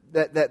there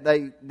that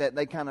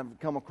they kind of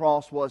come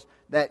across was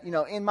that,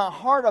 in my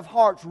heart of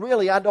hearts,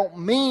 really, I don't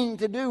mean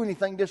to do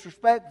anything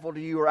disrespectful to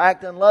you or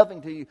act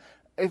unloving to you.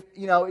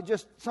 It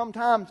just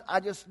sometimes I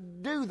just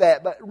do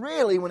that, but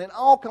really, when it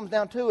all comes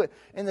down to it,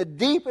 in the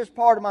deepest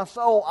part of my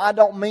soul, I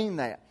don't mean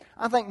that.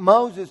 I think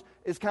Moses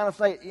is kind of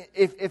saying,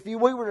 if we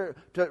were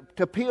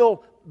to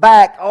peel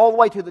back all the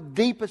way to the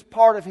deepest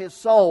part of his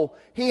soul,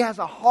 he has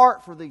a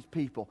heart for these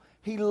people.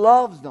 He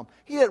loves them.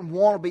 He didn't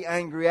want to be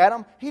angry at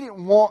them. He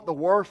didn't want the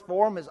worst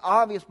for them. It's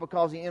obvious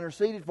because he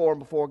interceded for them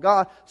before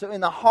God. So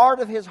in the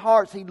heart of his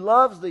hearts, he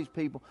loves these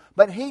people.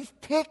 But he's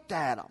ticked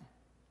at them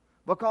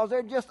because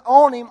they're just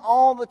on him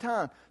all the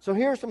time. So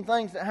here's some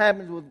things that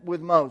happens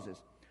with Moses.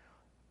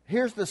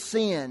 Here's the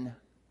sin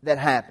that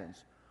happens.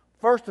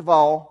 First of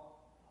all,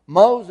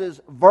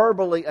 Moses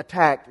verbally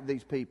attacked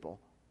these people.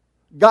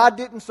 God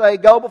didn't say,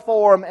 go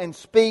before them and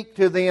speak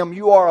to them,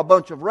 you are a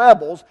bunch of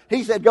rebels.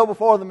 He said, go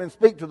before them and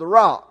speak to the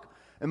rock.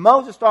 And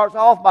Moses starts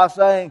off by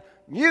saying,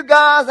 you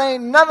guys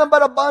ain't nothing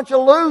but a bunch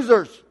of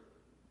losers.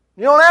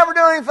 You don't ever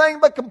do anything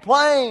but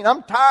complain.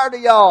 I'm tired of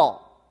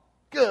y'all.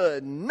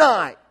 Good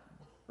night.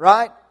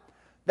 Right?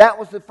 That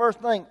was the first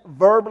thing,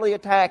 verbally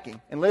attacking.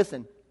 And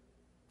listen,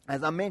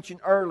 as I mentioned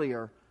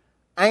earlier,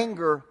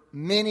 anger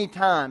many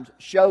times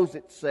shows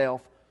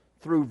itself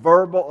through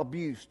verbal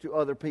abuse to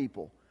other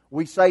people.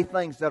 We say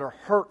things that are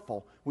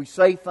hurtful. We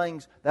say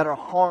things that are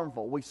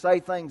harmful. We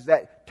say things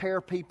that tear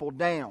people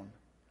down.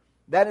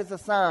 That is a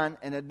sign,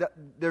 and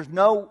there's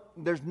no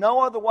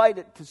other way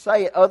to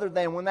say it other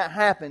than when that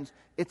happens,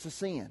 it's a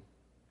sin.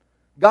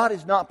 God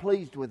is not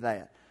pleased with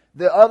that.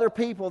 The other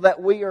people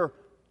that we are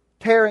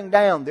tearing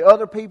down, the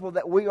other people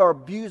that we are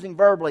abusing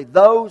verbally,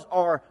 those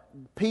are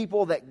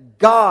people that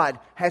God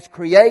has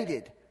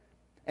created.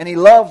 And He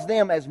loves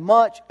them as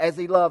much as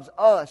He loves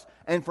us.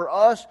 And for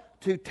us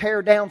to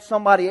tear down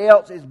somebody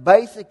else is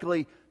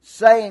basically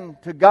saying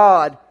to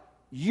God,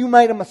 you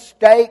made a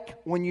mistake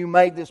when you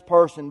made this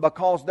person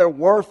because they're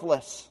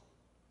worthless.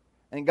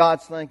 And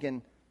God's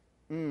thinking,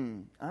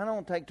 I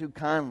don't take too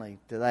kindly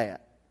to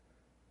that.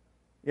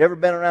 You ever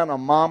been around a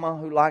mama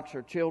who likes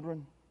her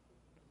children?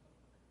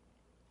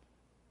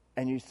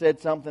 And you said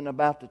something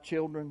about the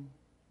children,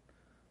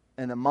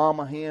 and the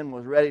mama hen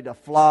was ready to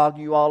flog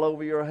you all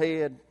over your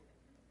head?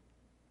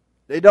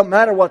 It doesn't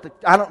matter what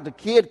the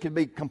kid could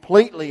be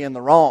completely in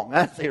the wrong.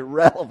 That's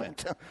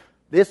irrelevant.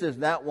 This is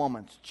that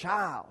woman's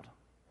child.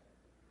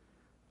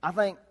 I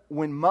think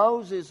when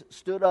Moses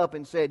stood up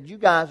and said, you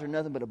guys are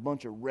nothing but a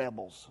bunch of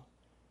rebels,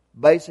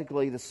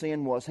 basically the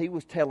sin was he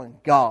was telling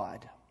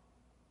God,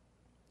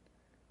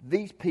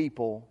 these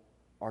people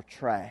are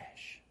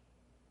trash.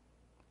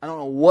 I don't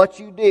know what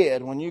you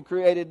did when you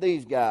created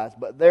these guys,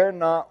 but they're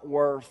not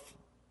worth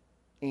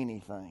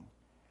anything.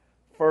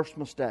 First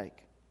mistake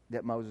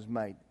that Moses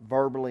made,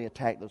 verbally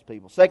attack those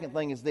people. Second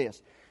thing is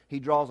this. He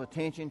draws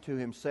attention to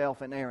himself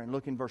and Aaron.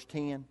 Look in verse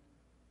 10.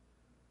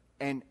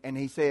 And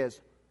he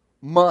says,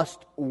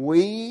 must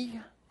we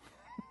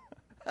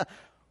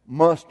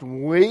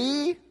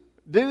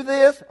do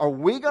this? Are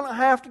we going to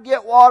have to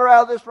get water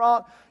out of this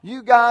rock?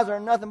 You guys are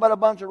nothing but a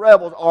bunch of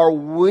rebels. Are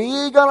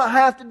we going to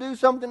have to do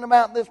something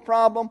about this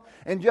problem?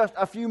 And just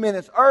a few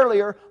minutes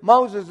earlier,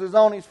 Moses is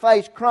on his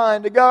face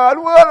crying to God,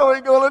 what are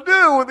we going to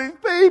do with these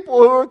people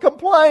who are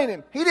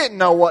complaining? He didn't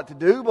know what to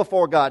do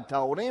before God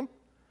told him.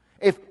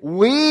 If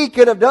we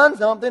could have done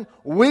something,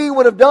 we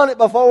would have done it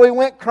before we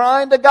went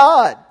crying to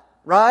God.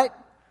 Right?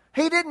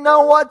 He didn't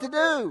know what to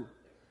do.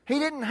 He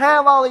didn't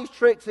have all these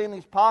tricks in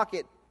his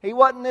pocket. He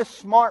wasn't this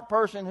smart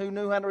person who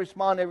knew how to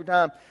respond every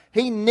time.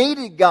 He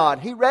needed God.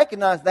 He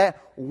recognized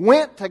that,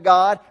 went to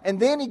God, and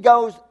then he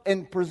goes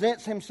and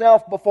presents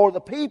himself before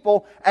the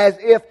people as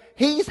if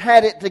he's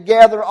had it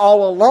together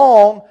all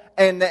along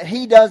and that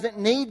he doesn't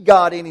need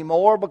God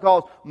anymore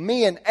because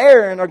me and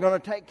Aaron are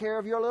going to take care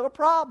of your little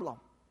problem.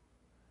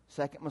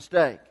 Second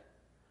mistake.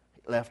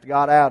 He left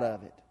God out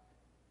of it.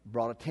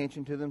 Brought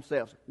attention to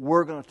themselves.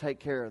 We're going to take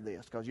care of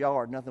this because y'all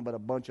are nothing but a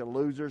bunch of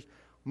losers.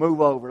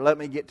 Move over. Let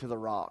me get to the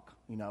rock.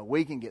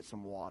 We can get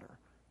some water.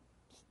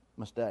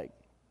 Mistake.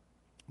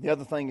 The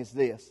other thing is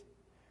this.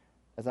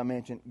 As I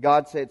mentioned,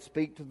 God said,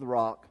 speak to the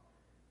rock,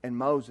 and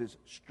Moses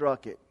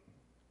struck it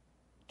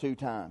 2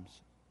 times.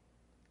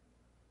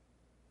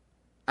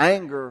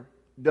 Anger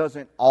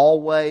doesn't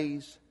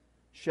always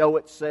show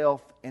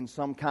itself in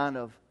some kind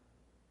of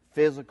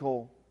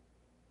physical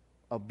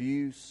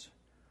abuse,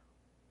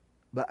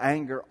 but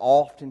anger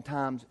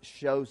oftentimes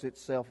shows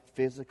itself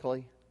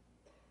physically.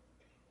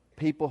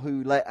 People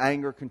who let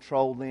anger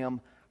control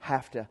them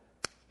have to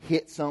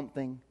hit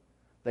something.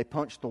 They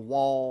punch the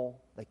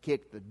wall. They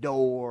kick the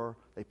door.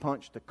 They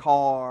punch the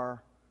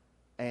car.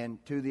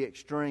 And to the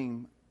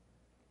extreme,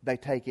 they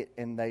take it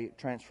and they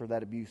transfer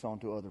that abuse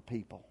onto other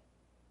people.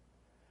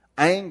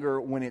 Anger,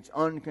 when it's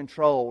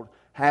uncontrolled,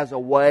 has a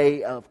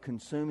way of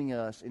consuming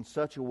us in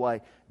such a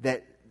way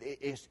that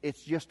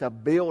it's just a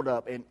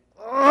buildup, and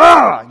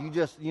you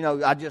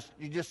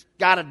just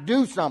got to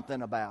do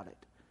something about it.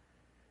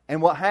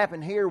 And what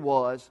happened here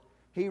was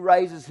he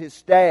raises his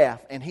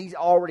staff and he's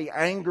already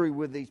angry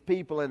with these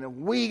people, and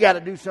we got to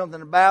do something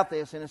about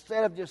this. And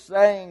instead of just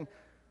saying,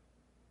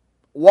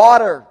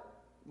 water,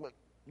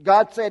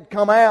 God said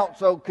come out,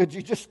 so could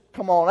you just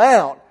come on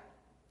out?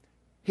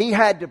 He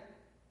had to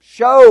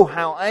show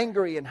how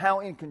angry and how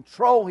in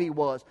control he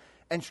was,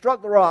 and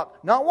struck the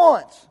rock not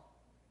once,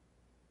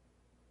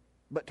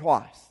 but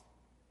twice.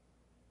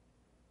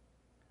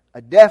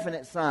 A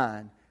definite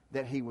sign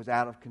that he was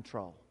out of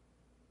control.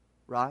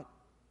 Right?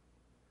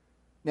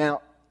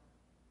 Now,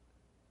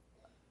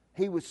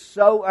 he was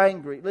so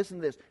angry. Listen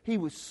to this. He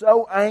was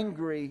so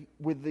angry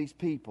with these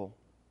people.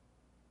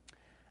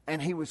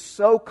 And he was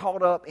so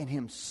caught up in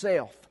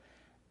himself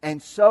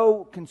and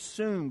so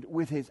consumed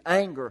with his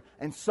anger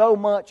and so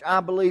much, I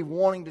believe,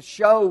 wanting to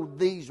show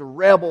these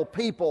rebel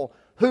people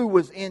who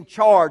was in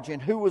charge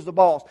and who was the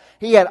boss.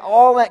 He had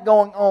all that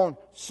going on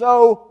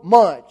so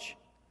much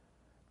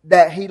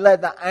that he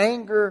let the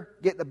anger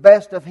get the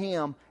best of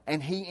him,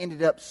 and he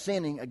ended up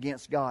sinning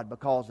against God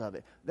because of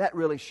it. That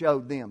really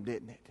showed them,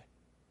 didn't it?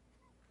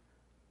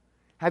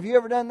 Have you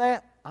ever done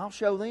that? I'll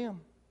show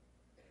them.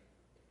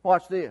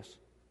 Watch this.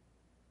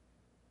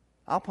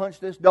 I'll punch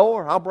this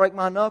door. I'll break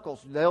my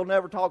knuckles. They'll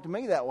never talk to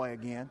me that way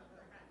again.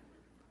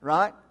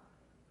 Right?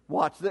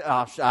 Watch this.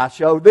 I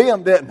showed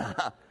them, didn't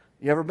I?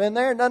 You ever been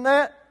there and done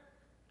that?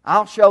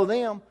 I'll show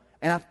them.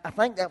 And I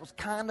think that was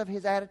kind of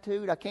his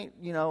attitude. I can't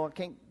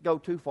go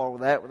too far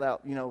with that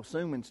without,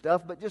 assuming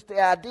stuff. But just the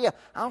idea,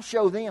 I'll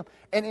show them.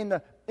 And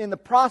in the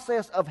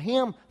process of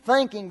him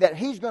thinking that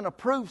he's going to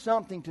prove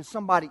something to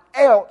somebody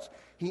else,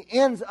 he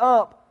ends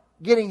up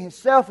getting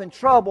himself in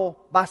trouble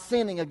by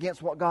sinning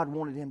against what God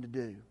wanted him to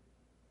do.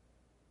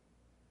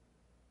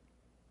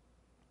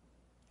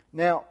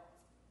 Now,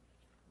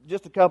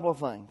 just a couple of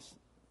things,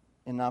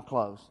 and I'll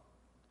close.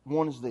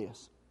 One is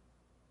this.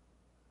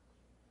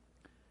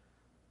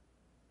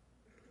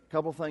 A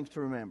couple of things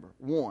to remember.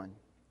 One,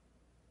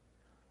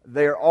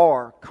 there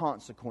are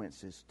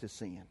consequences to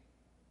sin. I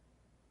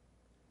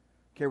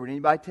don't care what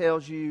anybody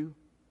tells you.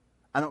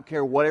 I don't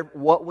care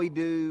what we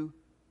do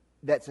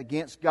that's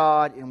against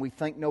God and we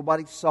think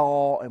nobody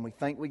saw and we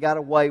think we got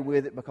away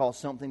with it because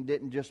something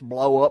didn't just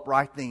blow up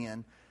right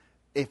then.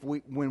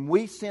 When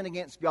we sin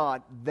against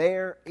God,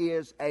 there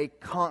is a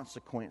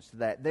consequence to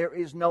that. There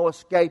is no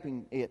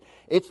escaping it.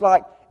 It's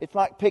like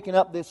picking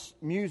up this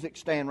music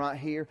stand right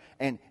here,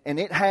 and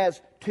it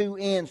has two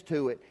ends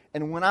to it.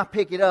 And when I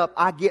pick it up,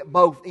 I get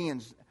both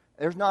ends.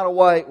 There's not a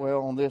way.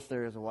 Well, on this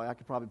there is a way. I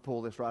could probably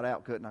pull this right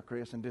out, couldn't I,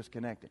 Chris, and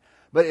disconnect it.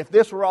 But if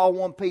this were all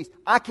one piece,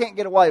 I can't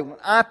get away. When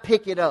I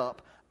pick it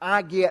up,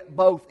 I get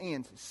both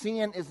ends.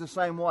 Sin is the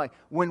same way.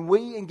 When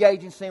we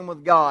engage in sin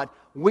with God,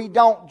 we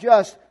don't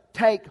just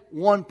take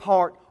one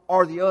part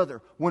or the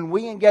other. When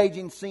we engage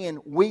in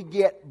sin, we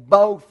get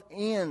both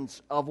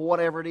ends of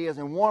whatever it is.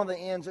 And one of the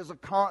ends is a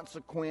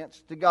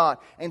consequence to God.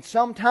 And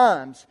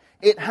sometimes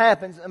it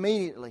happens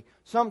immediately.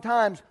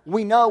 Sometimes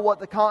we know what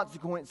the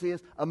consequence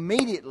is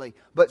immediately.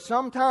 But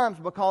sometimes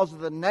because of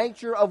the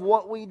nature of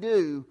what we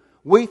do,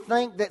 we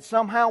think that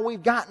somehow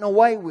we've gotten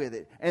away with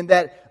it. And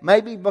that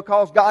maybe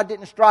because God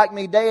didn't strike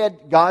me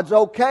dead, God's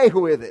okay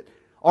with it.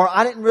 Or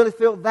I didn't really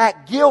feel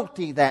that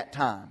guilty that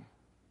time.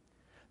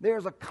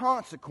 There's a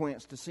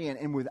consequence to sin.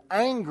 And with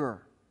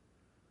anger,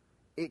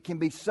 it can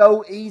be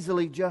so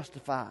easily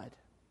justified.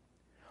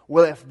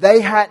 Well, if they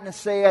hadn't have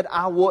said,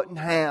 I wouldn't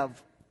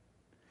have.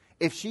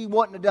 If she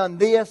wouldn't have done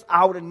this,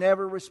 I would have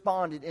never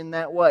responded in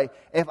that way.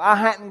 If I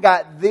hadn't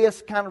got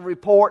this kind of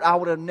report, I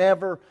would have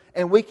never.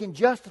 And we can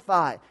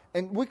justify it.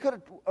 And we could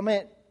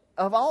have,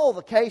 of all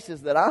the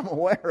cases that I'm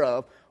aware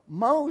of,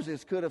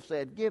 Moses could have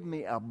said, give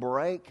me a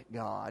break,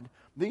 God.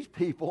 These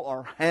people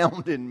are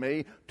hounding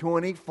me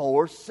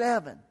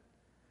 24/7.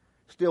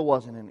 Still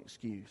wasn't an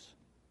excuse.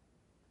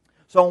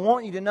 So I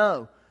want you to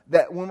know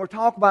that when we're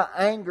talking about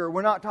anger,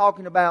 we're not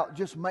talking about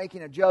just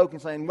making a joke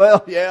and saying,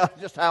 well, yeah,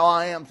 just how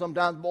I am.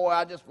 Sometimes, boy,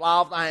 I just fly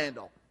off the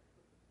handle.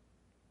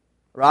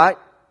 Right?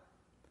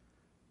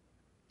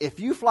 If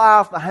you fly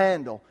off the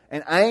handle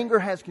and anger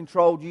has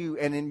controlled you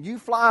and then you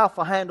fly off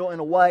the handle in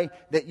a way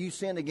that you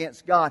sin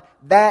against God,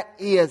 that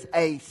is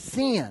a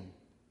sin.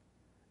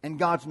 And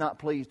God's not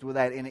pleased with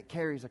that, and it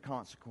carries a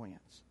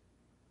consequence.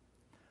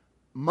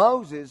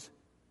 Moses,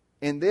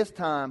 in this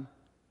time,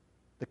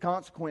 the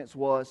consequence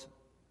was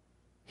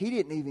he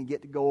didn't even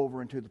get to go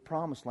over into the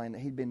promised land that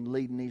he'd been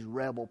leading these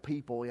rebel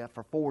people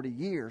for 40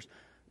 years.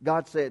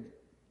 God said,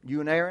 you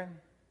and Aaron,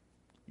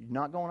 you're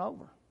not going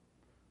over.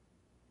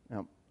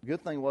 Now, the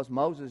good thing was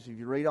Moses, if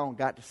you read on,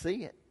 got to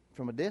see it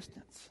from a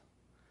distance.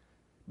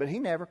 But he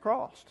never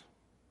crossed.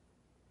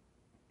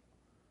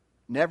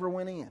 Never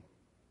went in.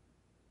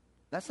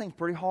 That seems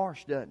pretty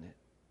harsh, doesn't it?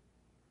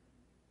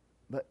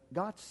 But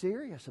God's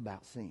serious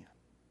about sin.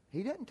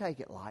 He doesn't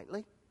take it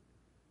lightly.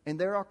 And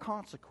there are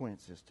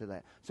consequences to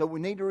that. So we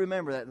need to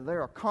remember that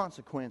there are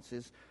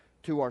consequences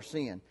to our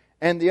sin.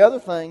 And the other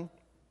thing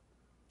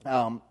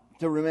to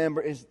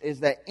remember is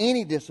that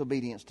any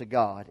disobedience to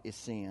God is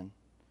sin.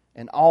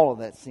 And all of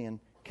that sin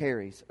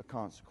carries a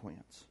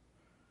consequence.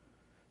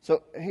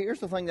 So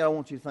here's the thing that I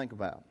want you to think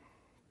about.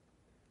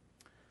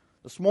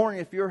 This morning,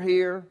 if you're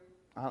here,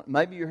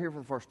 maybe you're here for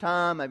the first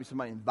time, maybe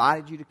somebody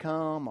invited you to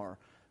come, or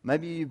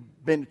maybe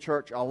you've been to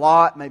church a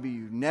lot, maybe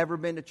you've never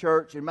been to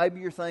church, and maybe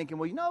you're thinking,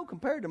 well,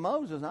 compared to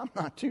Moses, I'm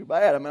not too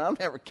bad. I've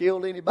never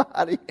killed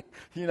anybody.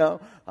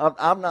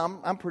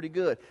 I'm pretty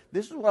good.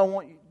 This is what I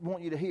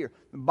want you to hear.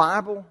 The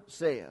Bible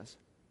says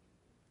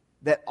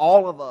that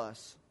all of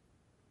us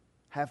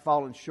have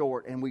fallen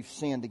short and we've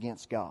sinned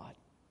against God.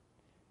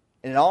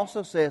 And it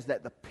also says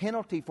that the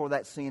penalty for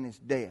that sin is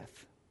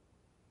death.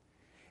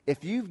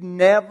 If you've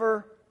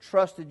never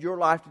trusted your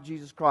life to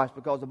Jesus Christ,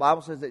 because the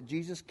Bible says that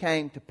Jesus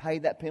came to pay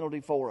that penalty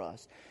for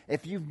us.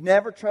 If you've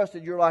never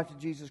trusted your life to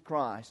Jesus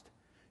Christ,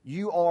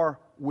 you are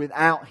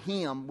without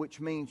Him, which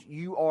means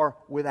you are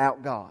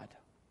without God.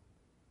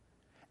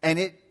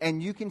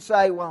 And you can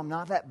say, well, I'm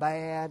not that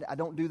bad. I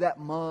don't do that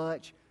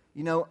much.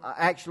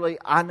 Actually,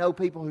 I know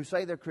people who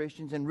say they're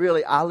Christians, and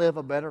really, I live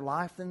a better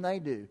life than they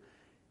do.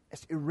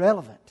 It's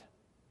irrelevant,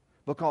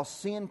 because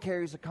sin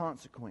carries a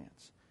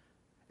consequence.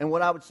 And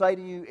what I would say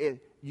to you is,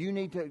 you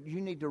need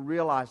to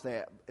realize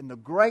that. And the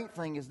great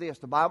thing is this.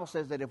 The Bible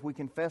says that if we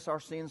confess our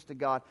sins to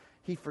God,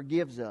 He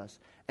forgives us.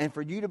 And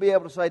for you to be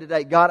able to say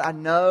today, God, I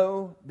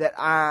know that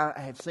I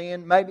have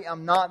sinned. Maybe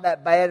I'm not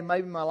that bad, and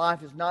maybe my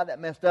life is not that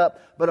messed up.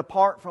 But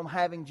apart from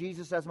having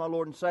Jesus as my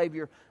Lord and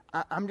Savior,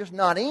 I'm just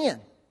not in.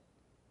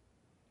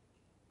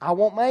 I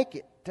won't make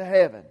it to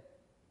heaven.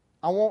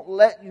 I won't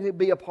let you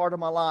be a part of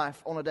my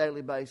life on a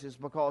daily basis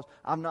because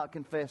I've not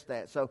confessed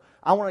that. So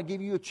I want to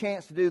give you a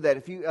chance to do that.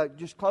 If you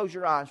just close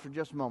your eyes for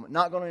just a moment.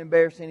 Not going to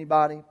embarrass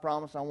anybody.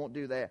 Promise I won't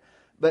do that.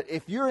 But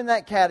if you're in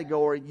that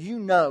category, you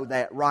know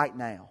that right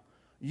now.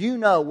 You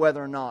know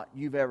whether or not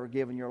you've ever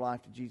given your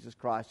life to Jesus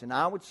Christ. And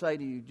I would say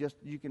to you,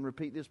 you can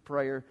repeat this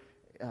prayer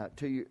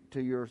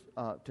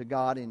to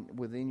God and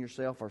within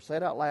yourself, or say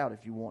it out loud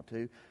if you want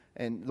to.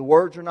 And the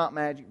words are not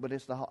magic, but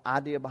it's the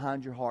idea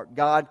behind your heart.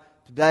 God,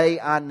 today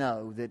I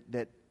know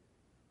that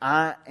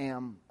I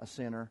am a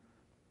sinner,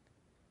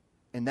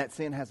 and that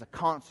sin has a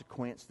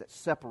consequence that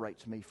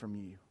separates me from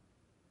you.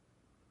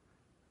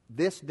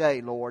 This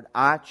day, Lord,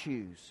 I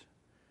choose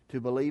to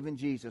believe in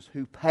Jesus,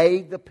 who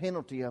paid the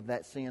penalty of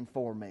that sin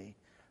for me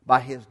by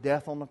His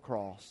death on the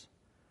cross.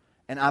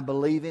 And I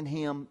believe in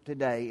Him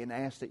today and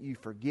ask that you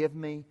forgive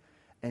me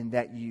and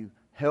that you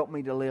help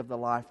me to live the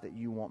life that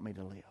you want me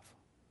to live.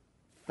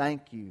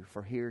 Thank you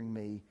for hearing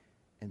me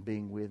and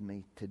being with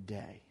me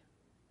today.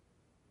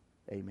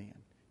 Amen.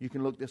 You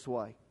can look this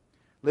way.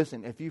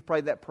 Listen, if you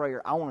prayed that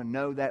prayer, I want to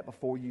know that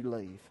before you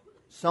leave.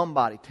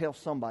 Tell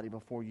somebody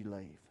before you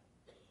leave.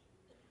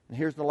 And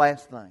here's the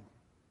last thing.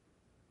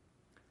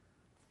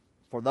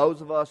 For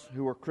those of us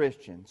who are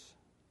Christians,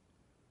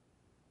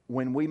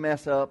 when we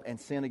mess up and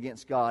sin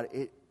against God,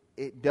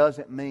 it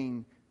doesn't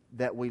mean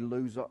that we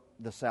lose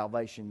the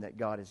salvation that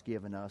God has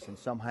given us and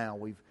somehow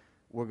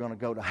we're going to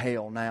go to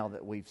hell now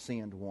that we've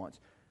sinned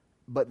once.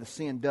 But the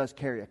sin does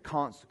carry a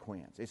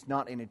consequence. It's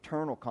not an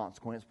eternal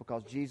consequence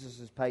because Jesus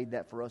has paid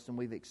that for us and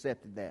we've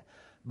accepted that.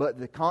 But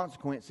the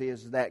consequence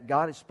is that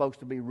God is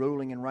supposed to be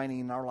ruling and reigning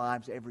in our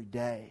lives every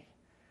day.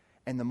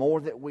 And the more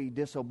that we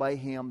disobey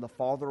Him, the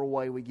farther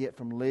away we get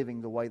from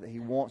living the way that He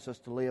wants us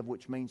to live,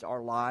 which means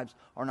our lives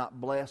are not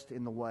blessed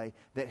in the way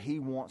that He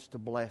wants to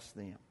bless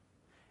them.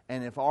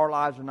 And if our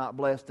lives are not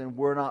blessed, then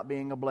we're not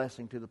being a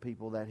blessing to the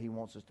people that He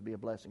wants us to be a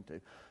blessing to.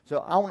 So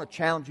I want to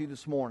challenge you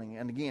this morning,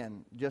 and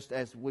again, just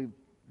as we've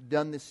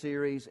done this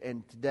series,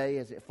 and today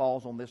as it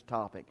falls on this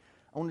topic,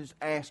 I want to just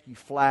ask you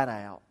flat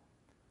out,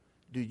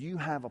 do you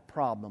have a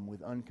problem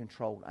with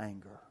uncontrolled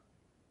anger?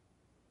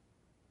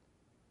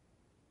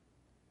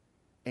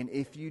 And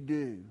if you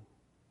do,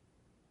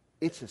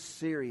 it's a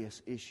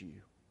serious issue,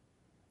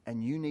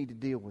 and you need to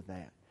deal with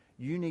that.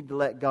 You need to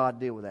let God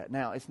deal with that.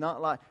 Now, it's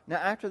not like... Now,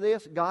 after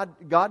this, God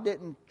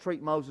didn't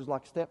treat Moses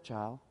like a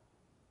stepchild,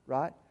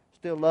 right?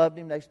 Still loved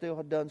him. They still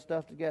had done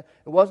stuff together.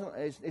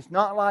 It's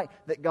not like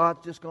that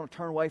God's just going to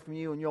turn away from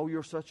you and,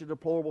 you're such a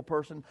deplorable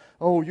person.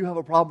 Oh, you have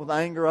a problem with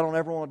anger. I don't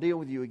ever want to deal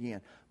with you again.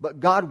 But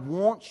God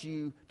wants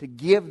you to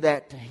give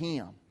that to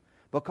Him,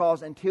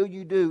 because until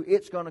you do,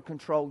 it's going to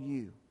control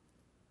you.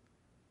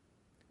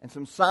 And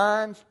some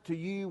signs to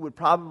you would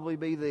probably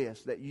be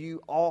this, that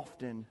you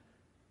often...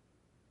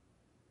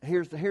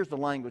 Here's the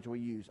language we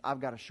use. I've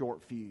got a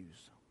short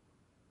fuse.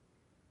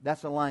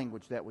 That's the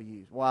language that we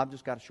use. Well, I've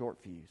just got a short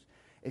fuse.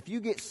 If you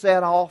get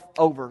set off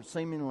over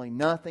seemingly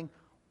nothing,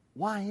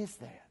 why is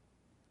that?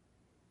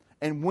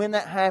 And when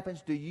that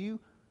happens, do you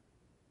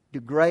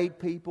degrade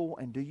people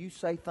and do you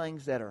say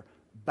things that are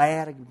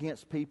bad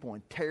against people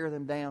and tear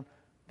them down?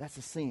 That's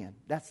a sin.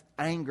 That's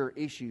anger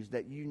issues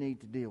that you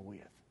need to deal with.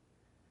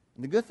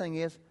 And the good thing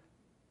is,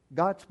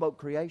 God spoke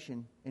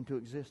creation into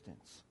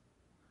existence.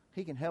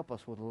 He can help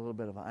us with a little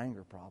bit of an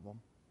anger problem.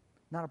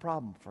 Not a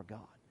problem for God.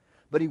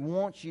 But He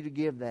wants you to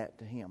give that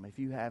to Him if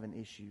you have an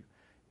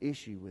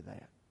issue with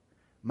that.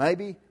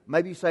 Maybe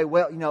you say,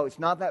 well, it's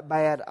not that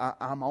bad.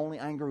 I'm only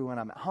angry when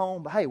I'm at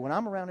home. But hey, when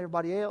I'm around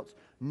everybody else,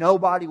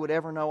 nobody would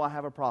ever know I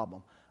have a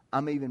problem.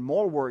 I'm even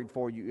more worried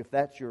for you if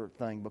that's your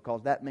thing,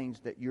 because that means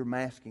that you're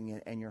masking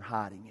it and you're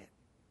hiding it.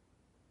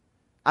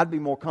 I'd be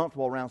more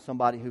comfortable around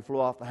somebody who flew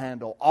off the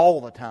handle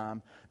all the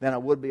time than I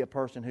would be a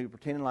person who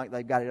pretending like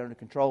they've got it under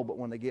control, but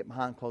when they get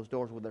behind closed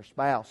doors with their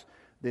spouse,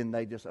 then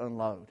they just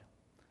unload.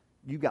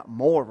 You've got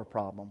more of a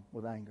problem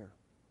with anger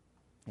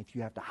if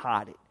you have to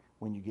hide it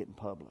when you get in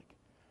public.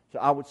 So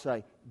I would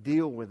say,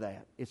 deal with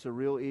that. It's a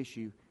real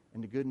issue,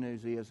 and the good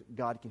news is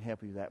God can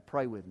help you with that.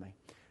 Pray with me.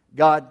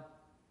 God,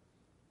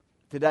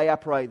 today I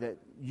pray that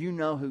you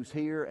know who's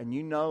here and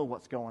you know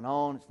what's going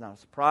on. It's not a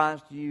surprise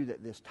to you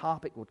that this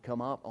topic would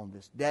come up on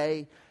this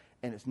day.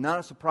 And it's not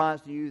a surprise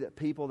to you that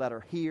people that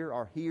are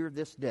here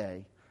this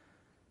day.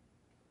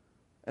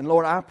 And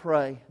Lord, I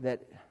pray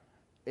that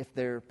if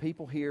there are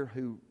people here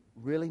who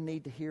really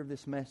need to hear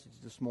this message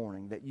this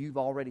morning, that you've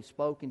already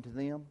spoken to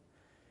them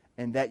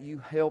and that you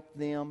help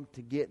them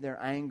to get their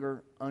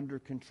anger under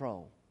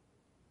control.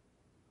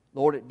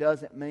 Lord, it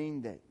doesn't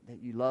mean that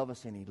you love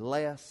us any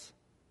less.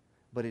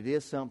 But it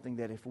is something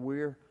that if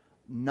we're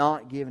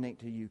not giving it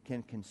to you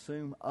can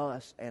consume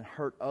us and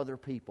hurt other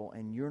people,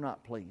 and you're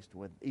not pleased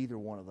with either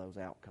one of those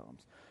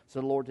outcomes. So,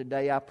 Lord,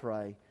 today I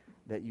pray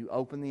that you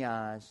open the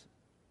eyes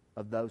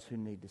of those who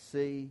need to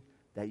see,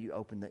 that you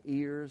open the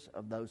ears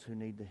of those who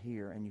need to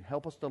hear, and you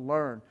help us to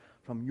learn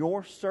from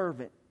your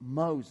servant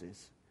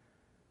Moses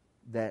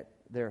that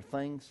there are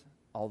things,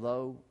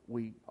 although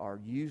we are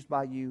used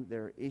by you,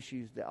 there are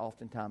issues that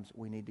oftentimes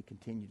we need to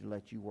continue to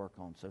let you work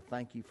on. So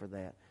thank you for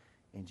that.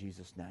 In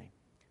Jesus' name,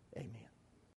 amen.